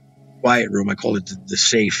wall, quiet room, I call it the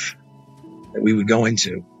safe that we would go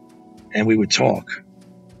into, and we would talk.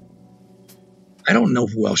 I don't know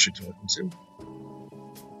who else you're talking to.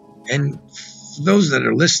 And for those that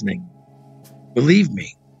are listening, believe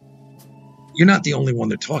me, you're not the only one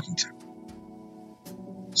they're talking to.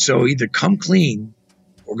 So either come clean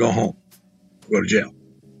or go home, or go to jail.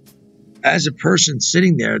 As a person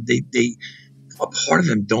sitting there, a part of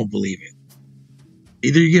them don't believe it.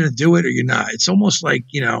 Either you're going to do it or you're not. It's almost like,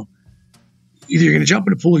 either you're going to jump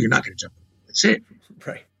in the pool or you're not going to jump in the pool. That's it.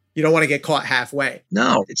 Right. You don't want to get caught halfway.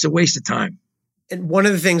 No, it's a waste of time. And one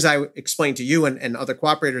of the things I explained to you and other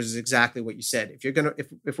cooperators is exactly what you said.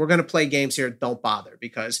 If we're going to play games here, don't bother,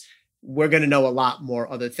 because we're going to know a lot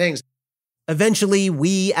more other things. Eventually,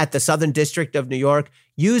 we at the Southern District of New York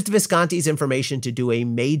used Visconti's information to do a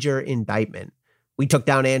major indictment. We took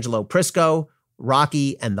down Angelo Prisco,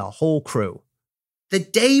 Rocky, and the whole crew. The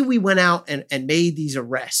day we went out and made these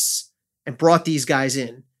arrests and brought these guys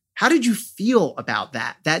in, how did you feel about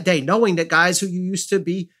that day, knowing that guys who you used to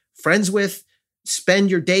be friends with, spend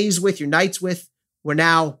your days with, your nights with, were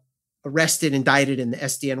now arrested, indicted in the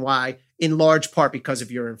SDNY, in large part because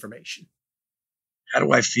of your information? How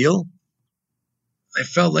do I feel? I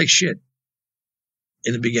felt like shit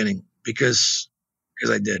in the beginning because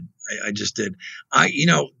I did. I just did.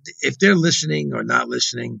 If they're listening or not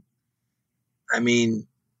listening, I mean,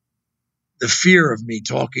 the fear of me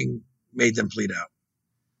talking made them plead out.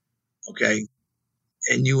 Okay.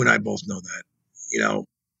 And you and I both know that,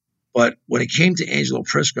 but when it came to Angelo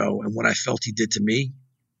Prisco and what I felt he did to me,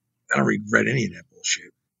 I don't regret any of that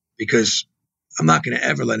bullshit, because I'm not going to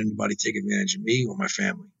ever let anybody take advantage of me or my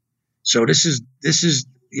family. So this is,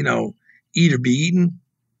 eat or be eaten,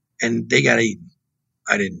 and they got eaten.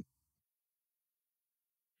 I didn't.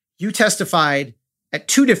 You testified at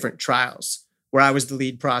 2 different trials where I was the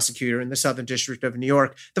lead prosecutor in the Southern District of New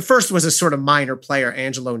York. The first was a sort of minor player,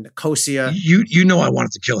 Angelo Nicosia. You know I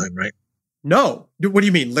wanted to kill him, right? No. What do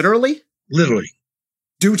you mean? Literally? Literally.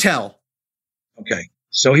 Do tell. Okay.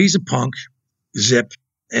 So he's a punk, Zip,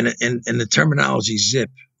 and the terminology Zip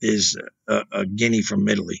is a guinea from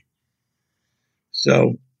Italy.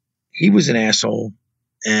 So he was an asshole,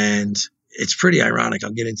 and it's pretty ironic.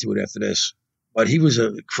 I'll get into it after this. But he was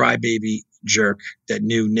a crybaby jerk that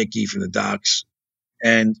knew Nicky from the docks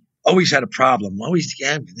and always had a problem.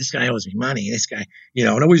 This guy owes me money. This guy,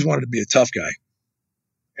 and always wanted to be a tough guy.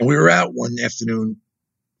 And we were out one afternoon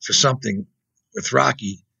for something with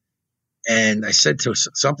Rocky, and I said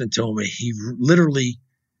something to him, and he literally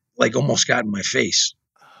almost got in my face.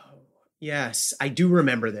 Yes, I do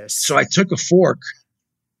remember this. So I took a fork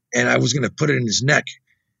and I was going to put it in his neck,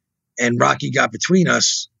 and Rocky got between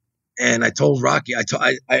us. And I told Rocky, I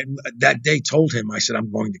that day told him, I said,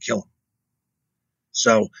 I'm going to kill him.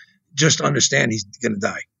 So just understand he's going to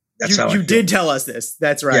die. That's how you did tell us this.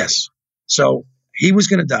 That's right. Yes. So he was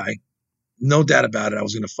going to die. No doubt about it. I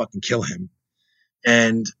was going to fucking kill him.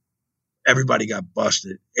 and everybody got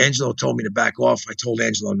busted. Angelo told me to back off. I told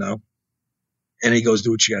Angelo no. And he goes,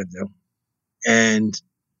 do what you got to do. And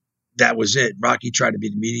that was it. Rocky tried to be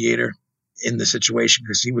the mediator in the situation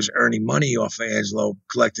because he was earning money off of Angelo,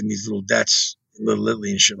 collecting these little debts in Little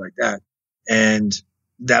Italy and shit like that. And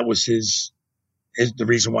that was the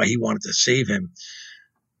reason why he wanted to save him.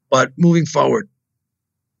 But moving forward,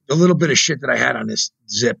 the little bit of shit that I had on this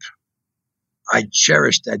zip, I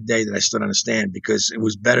cherished that day that I stood on the stand because it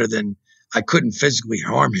was better than I couldn't physically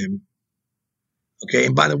harm him. Okay.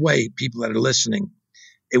 And by the way, people that are listening,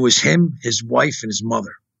 it was him, his wife, and his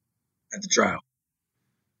mother at the trial.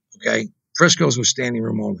 Okay. Prisco's was standing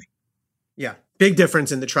room only. Yeah. Big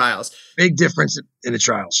difference in the trials. Big difference in the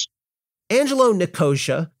trials. Angelo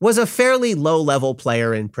Nicosia was a fairly low-level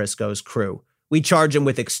player in Prisco's crew. We charge him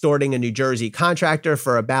with extorting a New Jersey contractor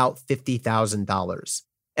for about $50,000.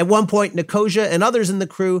 At one point, Nicosia and others in the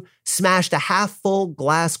crew smashed a half-full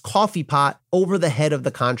glass coffee pot over the head of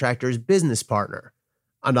the contractor's business partner.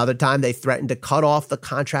 Another time, they threatened to cut off the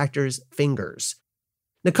contractor's fingers.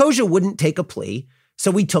 Nicosia wouldn't take a plea, so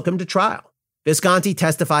we took him to trial. Visconti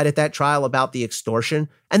testified at that trial about the extortion,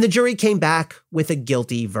 and the jury came back with a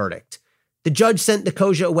guilty verdict. The judge sent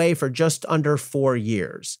Nicosia away for just under 4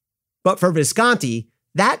 years. But for Visconti,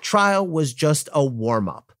 that trial was just a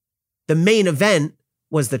warm-up. The main event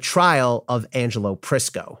was the trial of Angelo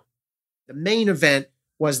Prisco. The main event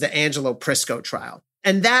was the Angelo Prisco trial.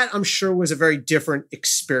 And that, I'm sure, was a very different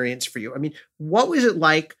experience for you. I mean, what was it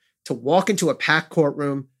like to walk into a packed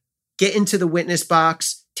courtroom, get into the witness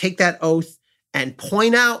box, take that oath, and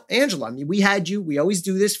point out Angelo? I mean, we always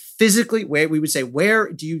do this physically, where we would say,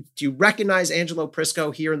 where do you recognize Angelo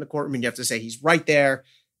Prisco here in the courtroom? And you have to say, he's right there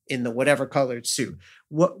in the whatever colored suit.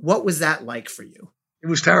 What was that like for you? It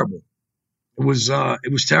was terrible. It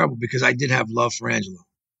was terrible because I did have love for Angelo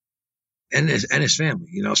and his family,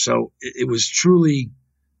 you know, so it was truly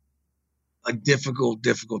a difficult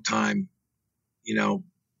time, you know,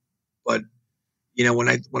 but you know,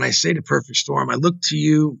 when I say the perfect storm, I looked to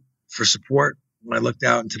you for support when I looked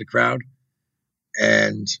out into the crowd,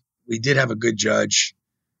 and we did have a good judge.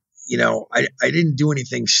 You know, I didn't do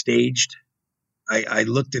anything staged. I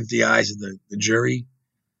looked into the eyes of the jury.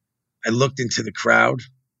 I looked into the crowd,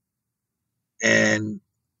 and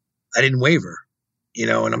I didn't waver, you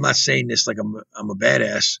know, and I'm not saying this like I'm a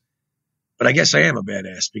badass, but I guess I am a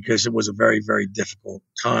badass because it was a very, very difficult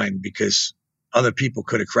time because other people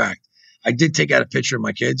could have cracked. I did take out a picture of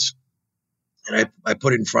my kids, and I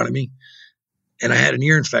put it in front of me, and I had an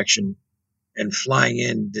ear infection, and flying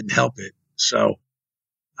in didn't help it. So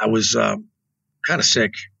I was kind of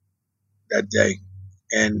sick that day.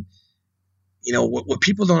 And, you know, what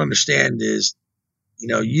people don't understand is, you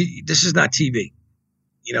know, this is not TV.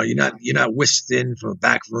 You know, you're not whisked in from a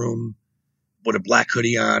back room with a black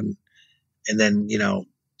hoodie on and then, you know,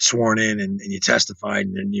 sworn in and you testified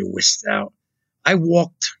and then you're whisked out. I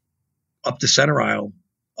walked up the center aisle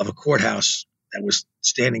of a courthouse that was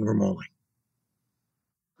standing room only.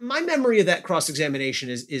 My memory of that cross-examination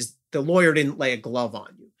is the lawyer didn't lay a glove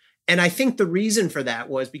on you. And I think the reason for that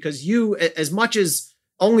was because you, as much as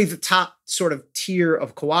only the top sort of tier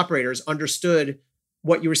of cooperators understood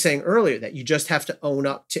what you were saying earlier, that you just have to own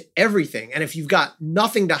up to everything. And if you've got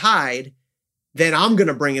nothing to hide, then I'm going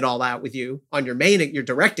to bring it all out with you on your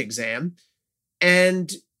direct exam.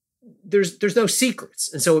 And there's no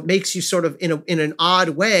secrets. And so it makes you sort of in an odd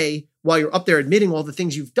way, while you're up there admitting all the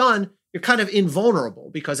things you've done, you're kind of invulnerable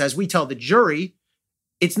because as we tell the jury,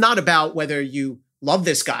 it's not about whether you love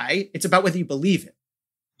this guy. It's about whether you believe it.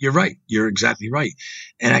 You're right. You're exactly right.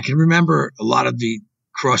 And I can remember a lot of the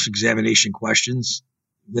cross-examination questions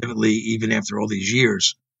vividly, even after all these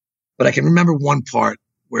years. But I can remember one part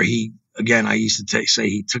where I used to say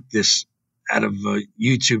he took this out of a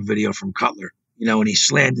YouTube video from Cutler, you know, and he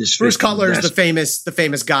slammed his fist. Bruce Cutler is the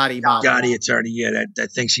famous Gotti Gotti attorney. Yeah.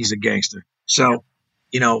 That thinks he's a gangster. So,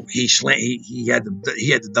 you know, he had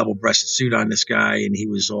the double-breasted suit on this guy and he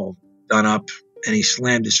was all done up. And he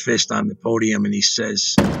slammed his fist on the podium and he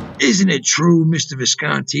says, "Isn't it true, Mr.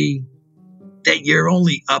 Visconti, that you're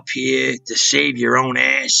only up here to save your own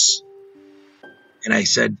ass?" And I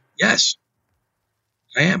said, "Yes,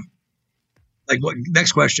 I am." Like, what?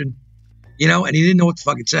 Next question. You know, and he didn't know what to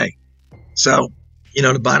fucking say. So, you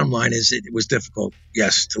know, the bottom line is it was difficult,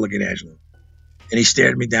 yes, to look at Angelo. And he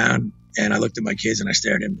stared me down and I looked at my kids and I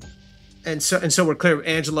stared at him. And so we're clear,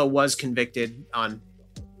 Angelo was convicted on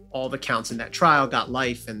all the counts in that trial, got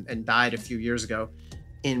life and died a few years ago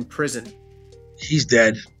in prison. He's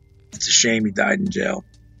dead. It's a shame he died in jail.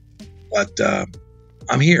 But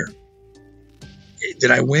I'm here.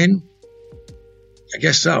 Did I win? I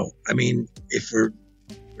guess so. I mean, if we're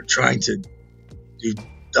trying to do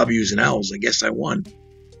W's and L's, I guess I won.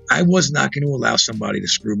 I was not going to allow somebody to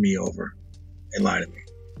screw me over and lie to me.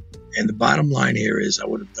 And the bottom line here is I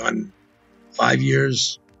would have done 5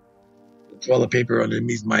 years with toilet paper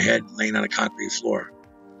underneath my head laying on a concrete floor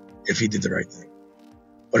if he did the right thing.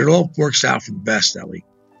 But it all works out for the best, Ellie,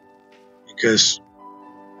 because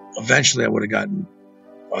eventually I would have gotten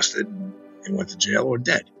busted and went to jail or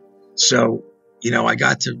dead. So, I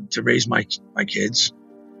got to raise my kids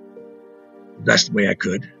the best way I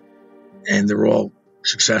could. And they're all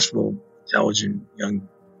successful, intelligent, young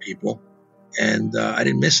people. And I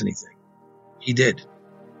didn't miss anything. He did.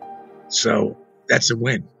 So that's a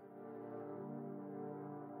win.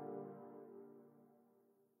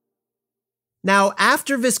 Now,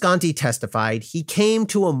 after Visconti testified, he came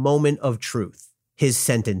to a moment of truth, his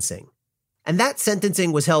sentencing. And that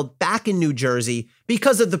sentencing was held back in New Jersey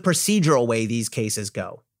because of the procedural way these cases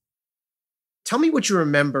go. Tell me what you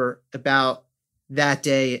remember about that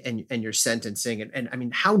day and your sentencing. And I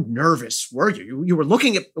mean, how nervous were you? You were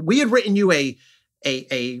looking at, we had written you a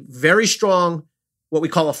very strong, what we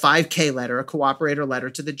call a 5K letter, a cooperator letter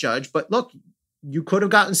to the judge. But look, you could have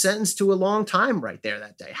gotten sentenced to a long time right there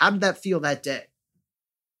that day. How did that feel that day?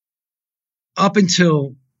 Up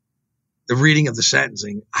until the reading of the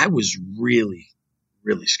sentencing, I was really,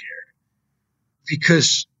 really scared,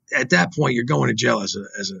 because at that point you're going to jail as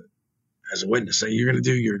a witness. So you're going to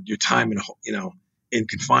do your time in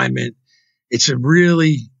confinement. It's a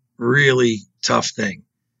really, really tough thing.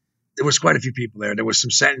 There was quite a few people there. There was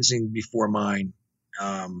some sentencing before mine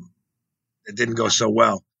that didn't go so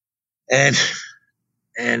well, and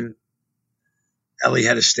Ellie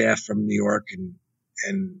had a staff from New York,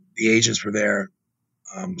 and the agents were there.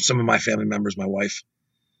 Some of my family members, my wife,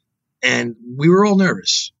 and we were all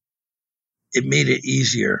nervous. It made it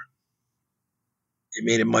easier. It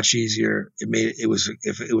made it much easier. It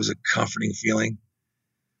was a comforting feeling,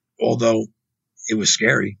 although it was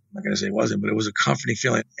scary. I'm not going to say it wasn't, but it was a comforting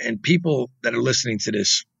feeling. And people that are listening to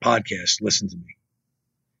this podcast, listen to me.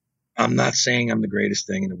 I'm not saying I'm the greatest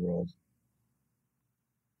thing in the world,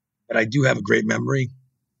 but I do have a great memory,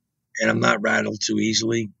 and I'm not rattled too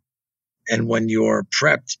easily. And when you're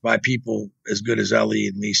prepped by people as good as Ellie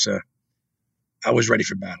and Lisa, I was ready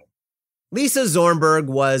for battle. Lisa Zornberg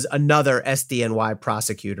was another SDNY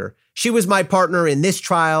prosecutor. She was my partner in this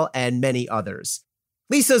trial and many others.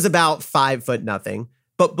 Lisa's about 5'0",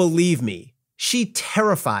 but believe me, she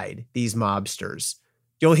terrified these mobsters.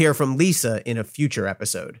 You'll hear from Lisa in a future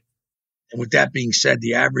episode. And with that being said,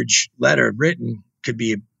 the average letter written could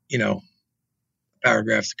be, a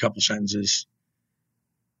paragraph, a couple sentences.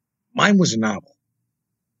 Mine was a novel.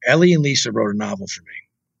 Ellie and Lisa wrote a novel for me,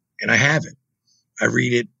 and I have it. I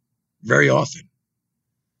read it very often,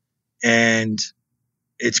 and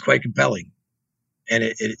it's quite compelling, and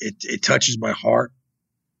it touches my heart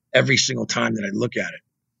every single time that I look at it.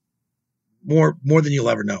 More than you'll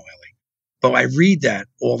ever know, Ellie. But I read that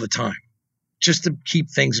all the time, just to keep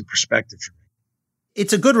things in perspective for me.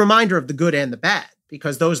 It's a good reminder of the good and the bad,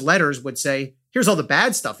 because those letters would say, here's all the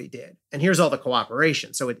bad stuff he did, and here's all the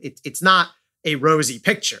cooperation. So it's not a rosy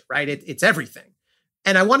picture, right? It's everything.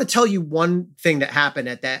 And I want to tell you one thing that happened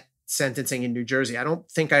at that sentencing in New Jersey. I don't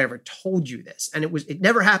think I ever told you this, and it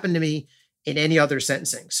never happened to me in any other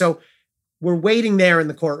sentencing. So we're waiting there in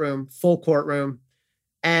the courtroom, full courtroom,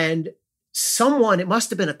 and someone, it must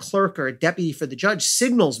have been a clerk or a deputy for the judge,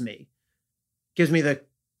 signals me, gives me the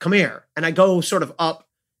come here, and I go sort of up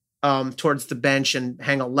towards the bench and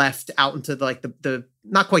hang a left out into the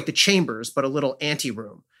not quite the chambers, but a little ante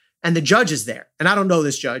room. And the judge is there. And I don't know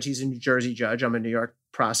this judge. He's a New Jersey judge. I'm a New York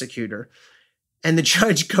prosecutor. And the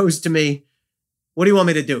judge goes to me, what do you want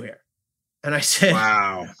me to do here? And I said,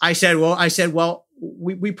 wow. I said, well,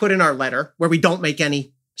 we put in our letter where we don't make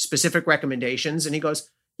any specific recommendations. And he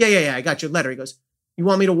goes, yeah, I got your letter. He goes, you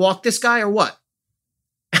want me to walk this guy or what?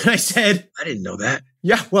 And I said, I didn't know that.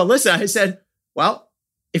 Yeah, well, listen, I said, well,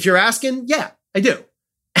 if you're asking, yeah, I do.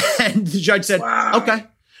 And the judge said, wow.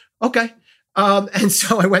 Okay. And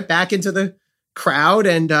so I went back into the crowd,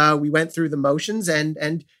 and we went through the motions,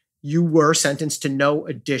 and you were sentenced to no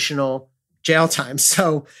additional jail time.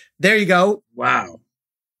 So there you go. Wow.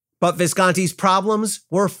 But Visconti's problems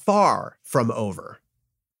were far from over.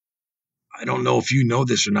 I don't know if you know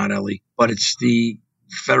this or not, Ellie, but it's the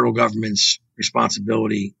federal government's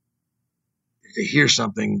responsibility, if they hear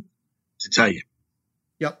something, to tell you.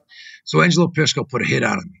 Yep. So Angelo Pisco put a hit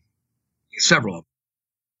out on me, several of them.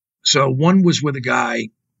 So one was with a guy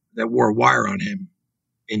that wore a wire on him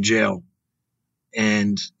in jail,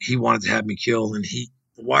 and he wanted to have me killed. And the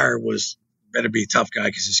wire was, better be a tough guy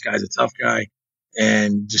because this guy's a tough guy.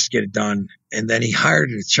 and just get it done. And then he hired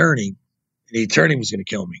an attorney, and the attorney was going to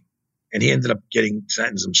kill me. And he ended up getting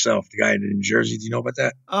sentenced himself. The guy in New Jersey. Do you know about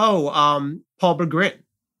that? Oh, Paul Bergrin.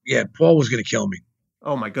 Yeah, Paul was going to kill me.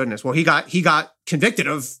 Oh my goodness. Well, he got convicted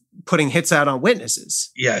of putting hits out on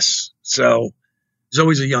witnesses. Yes. So there's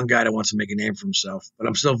always a young guy that wants to make a name for himself, but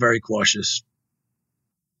I'm still very cautious.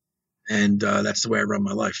 And that's the way I run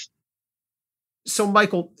my life. So,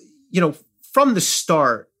 Michael, from the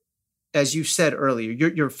start, as you said earlier,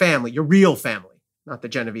 your family, your real family, not the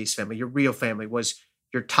Genovese family, your real family was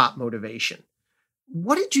your top motivation.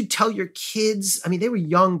 What did you tell your kids? I mean, they were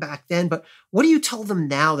young back then, but what do you tell them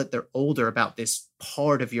now that they're older about this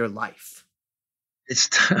part of your life?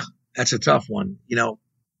 That's a tough one. The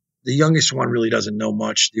youngest one really doesn't know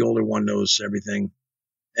much. The older one knows everything.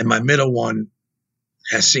 And my middle one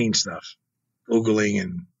has seen stuff, Googling,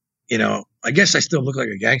 and, I guess I still look like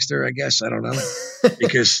a gangster, I guess. I don't know.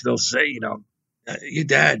 Because they'll say, your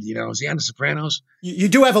dad, is he on The Sopranos? You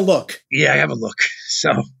do have a look. Yeah, I have a look. So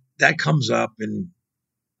that comes up, and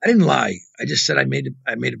I didn't lie. I just said I made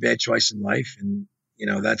a bad choice in life, and,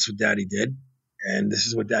 that's what Daddy did, and this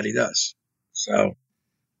is what Daddy does. So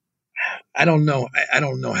I don't know. I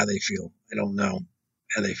don't know how they feel. I don't know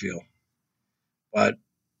how they feel. But,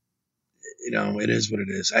 it is what it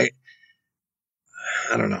is. I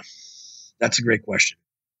don't know. That's a great question.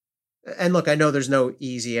 And look, I know there's no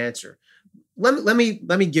easy answer. Let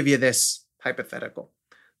me give you this hypothetical.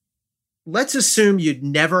 Let's assume you'd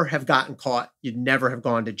never have gotten caught. You'd never have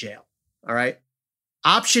gone to jail. All right.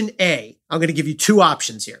 Option A, I'm going to give you two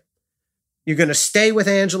options here. You're going to stay with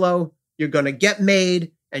Angelo. You're going to get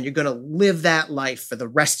made, and you're going to live that life for the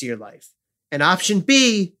rest of your life. And option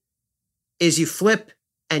B is you flip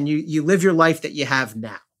and you live your life that you have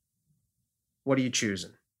now. What are you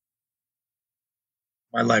choosing?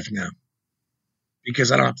 My life now.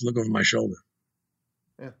 Because I don't have to look over my shoulder.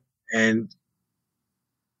 Yeah. And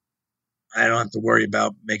I don't have to worry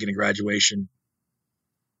about making a graduation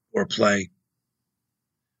or a play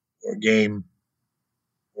or a game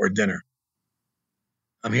or a dinner.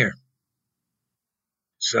 I'm here.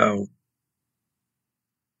 So,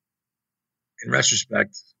 in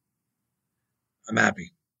retrospect, I'm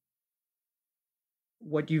happy.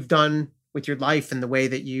 What you've done with your life and the way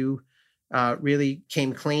that you really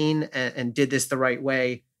came clean and did this the right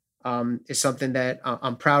way is something that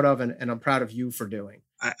I'm proud of, and I'm proud of you for doing.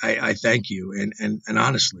 I thank you. And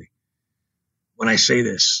honestly, when I say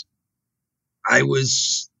this, I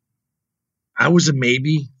was a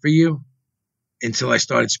maybe for you until I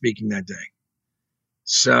started speaking that day.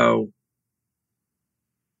 So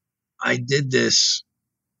I did this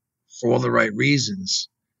for all the right reasons,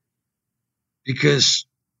 because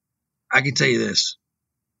I can tell you this.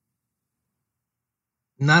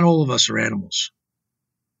 Not all of us are animals.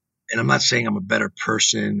 And I'm not saying I'm a better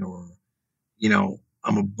person or,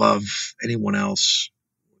 I'm above anyone else,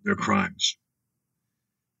 their crimes.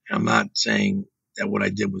 And I'm not saying that what I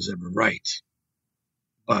did was ever right.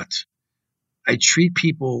 But I treat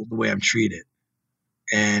people the way I'm treated.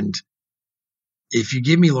 And if you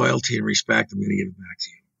give me loyalty and respect, I'm going to give it back to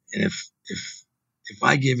you. And if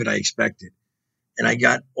I give it, I expect it. And I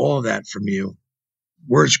got all of that from you.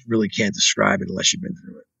 Words really can't describe it unless you've been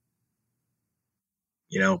through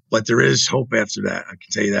it. But there is hope after that. I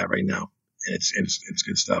can tell you that right now. And it's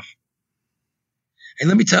good stuff. And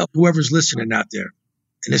let me tell whoever's listening out there,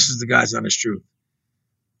 and this is the guy's honest truth,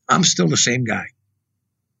 I'm still the same guy.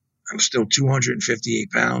 I'm still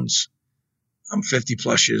 258 pounds. I'm 50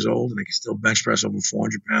 plus years old, and I can still bench press over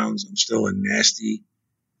 400 pounds. I'm still a nasty,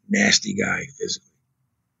 nasty guy physically.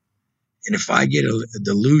 And if I get a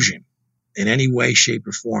delusion in any way, shape,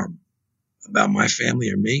 or form about my family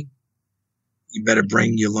or me, you better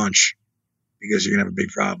bring your lunch, because you're going to have a big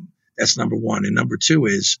problem. That's number one. And number two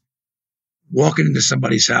is walking into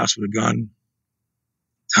somebody's house with a gun,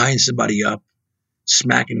 tying somebody up,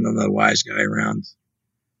 smacking another wise guy around.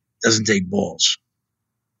 Doesn't take balls.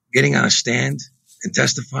 Getting on a stand and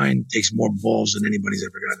testifying takes more balls than anybody's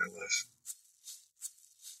ever got in their life.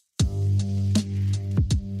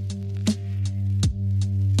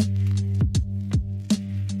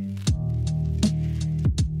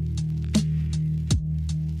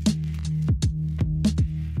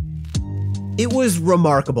 It was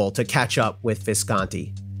remarkable to catch up with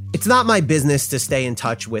Visconti. It's not my business to stay in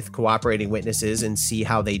touch with cooperating witnesses and see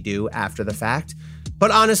how they do after the fact.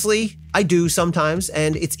 But honestly, I do sometimes,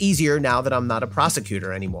 and it's easier now that I'm not a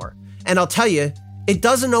prosecutor anymore. And I'll tell you, it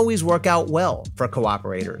doesn't always work out well for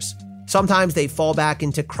cooperators. Sometimes they fall back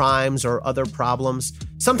into crimes or other problems.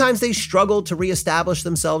 Sometimes they struggle to reestablish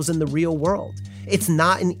themselves in the real world. It's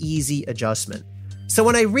not an easy adjustment. So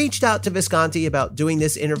when I reached out to Visconti about doing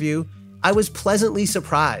this interview, I was pleasantly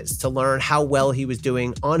surprised to learn how well he was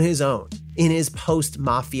doing on his own in his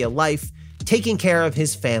post-mafia life, taking care of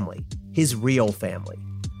his family, his real family.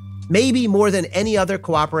 Maybe more than any other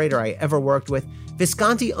cooperator I ever worked with,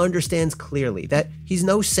 Visconti understands clearly that he's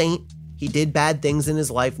no saint. He did bad things in his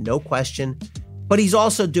life, no question, but he's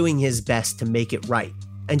also doing his best to make it right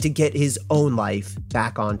and to get his own life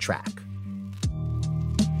back on track.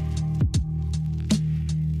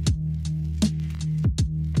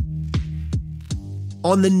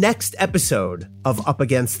 On the next episode of Up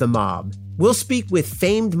Against the Mob, we'll speak with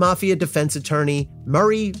famed mafia defense attorney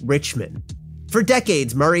Murray Richman. For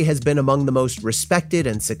decades, Murray has been among the most respected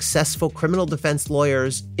and successful criminal defense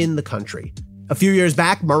lawyers in the country. A few years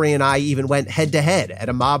back, Murray and I even went head-to-head at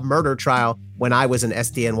a mob murder trial when I was an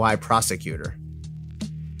SDNY prosecutor.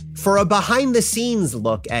 For a behind-the-scenes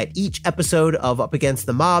look at each episode of Up Against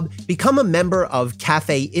the Mob, become a member of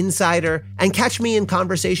Cafe Insider and catch me in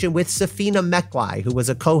conversation with Safina Meklai, who was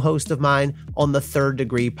a co-host of mine on the Third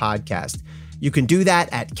Degree podcast. You can do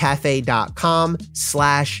that at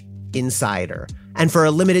cafe.com/insider. And for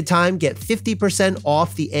a limited time, get 50%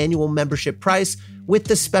 off the annual membership price with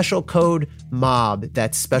the special code MOB.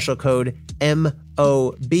 That's special code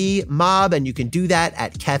MOB, MOB, and you can do that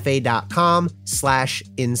at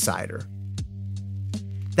cafe.com/insider.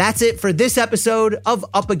 That's it for this episode of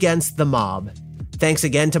Up Against the Mob. Thanks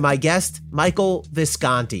again to my guest, Michael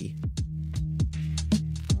Visconti.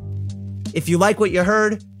 If you like what you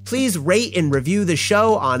heard, please rate and review the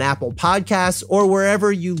show on Apple Podcasts or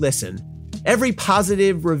wherever you listen. Every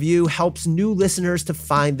positive review helps new listeners to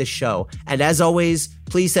find the show. And as always,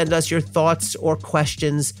 please send us your thoughts or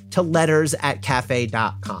questions to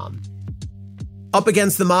letters@cafe.com. Up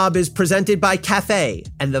Against the Mob is presented by Cafe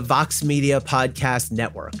and the Vox Media Podcast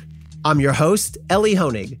Network. I'm your host, Ellie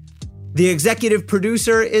Honig. The executive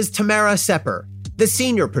producer is Tamara Sepper. The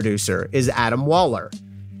senior producer is Adam Waller.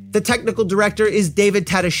 The technical director is David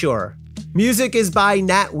Tadashur. Music is by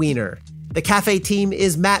Nat Wiener. The Cafe team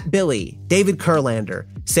is Matt Billy, David Kurlander,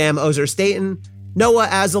 Sam Ozer-Staten, Noah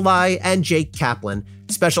Azulai, and Jake Kaplan.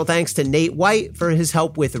 Special thanks to Nate White for his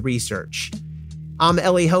help with research. I'm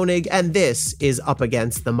Ellie Honig, and this is Up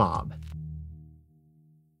Against the Mob.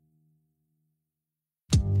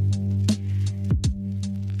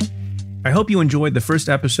 I hope you enjoyed the first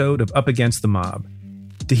episode of Up Against the Mob.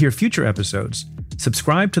 To hear future episodes,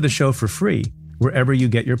 subscribe to the show for free wherever you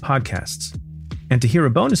get your podcasts. And to hear a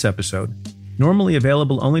bonus episode, normally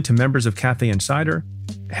available only to members of Cafe Insider,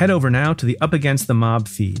 head over now to the Up Against the Mob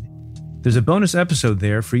feed. There's a bonus episode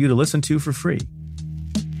there for you to listen to for free.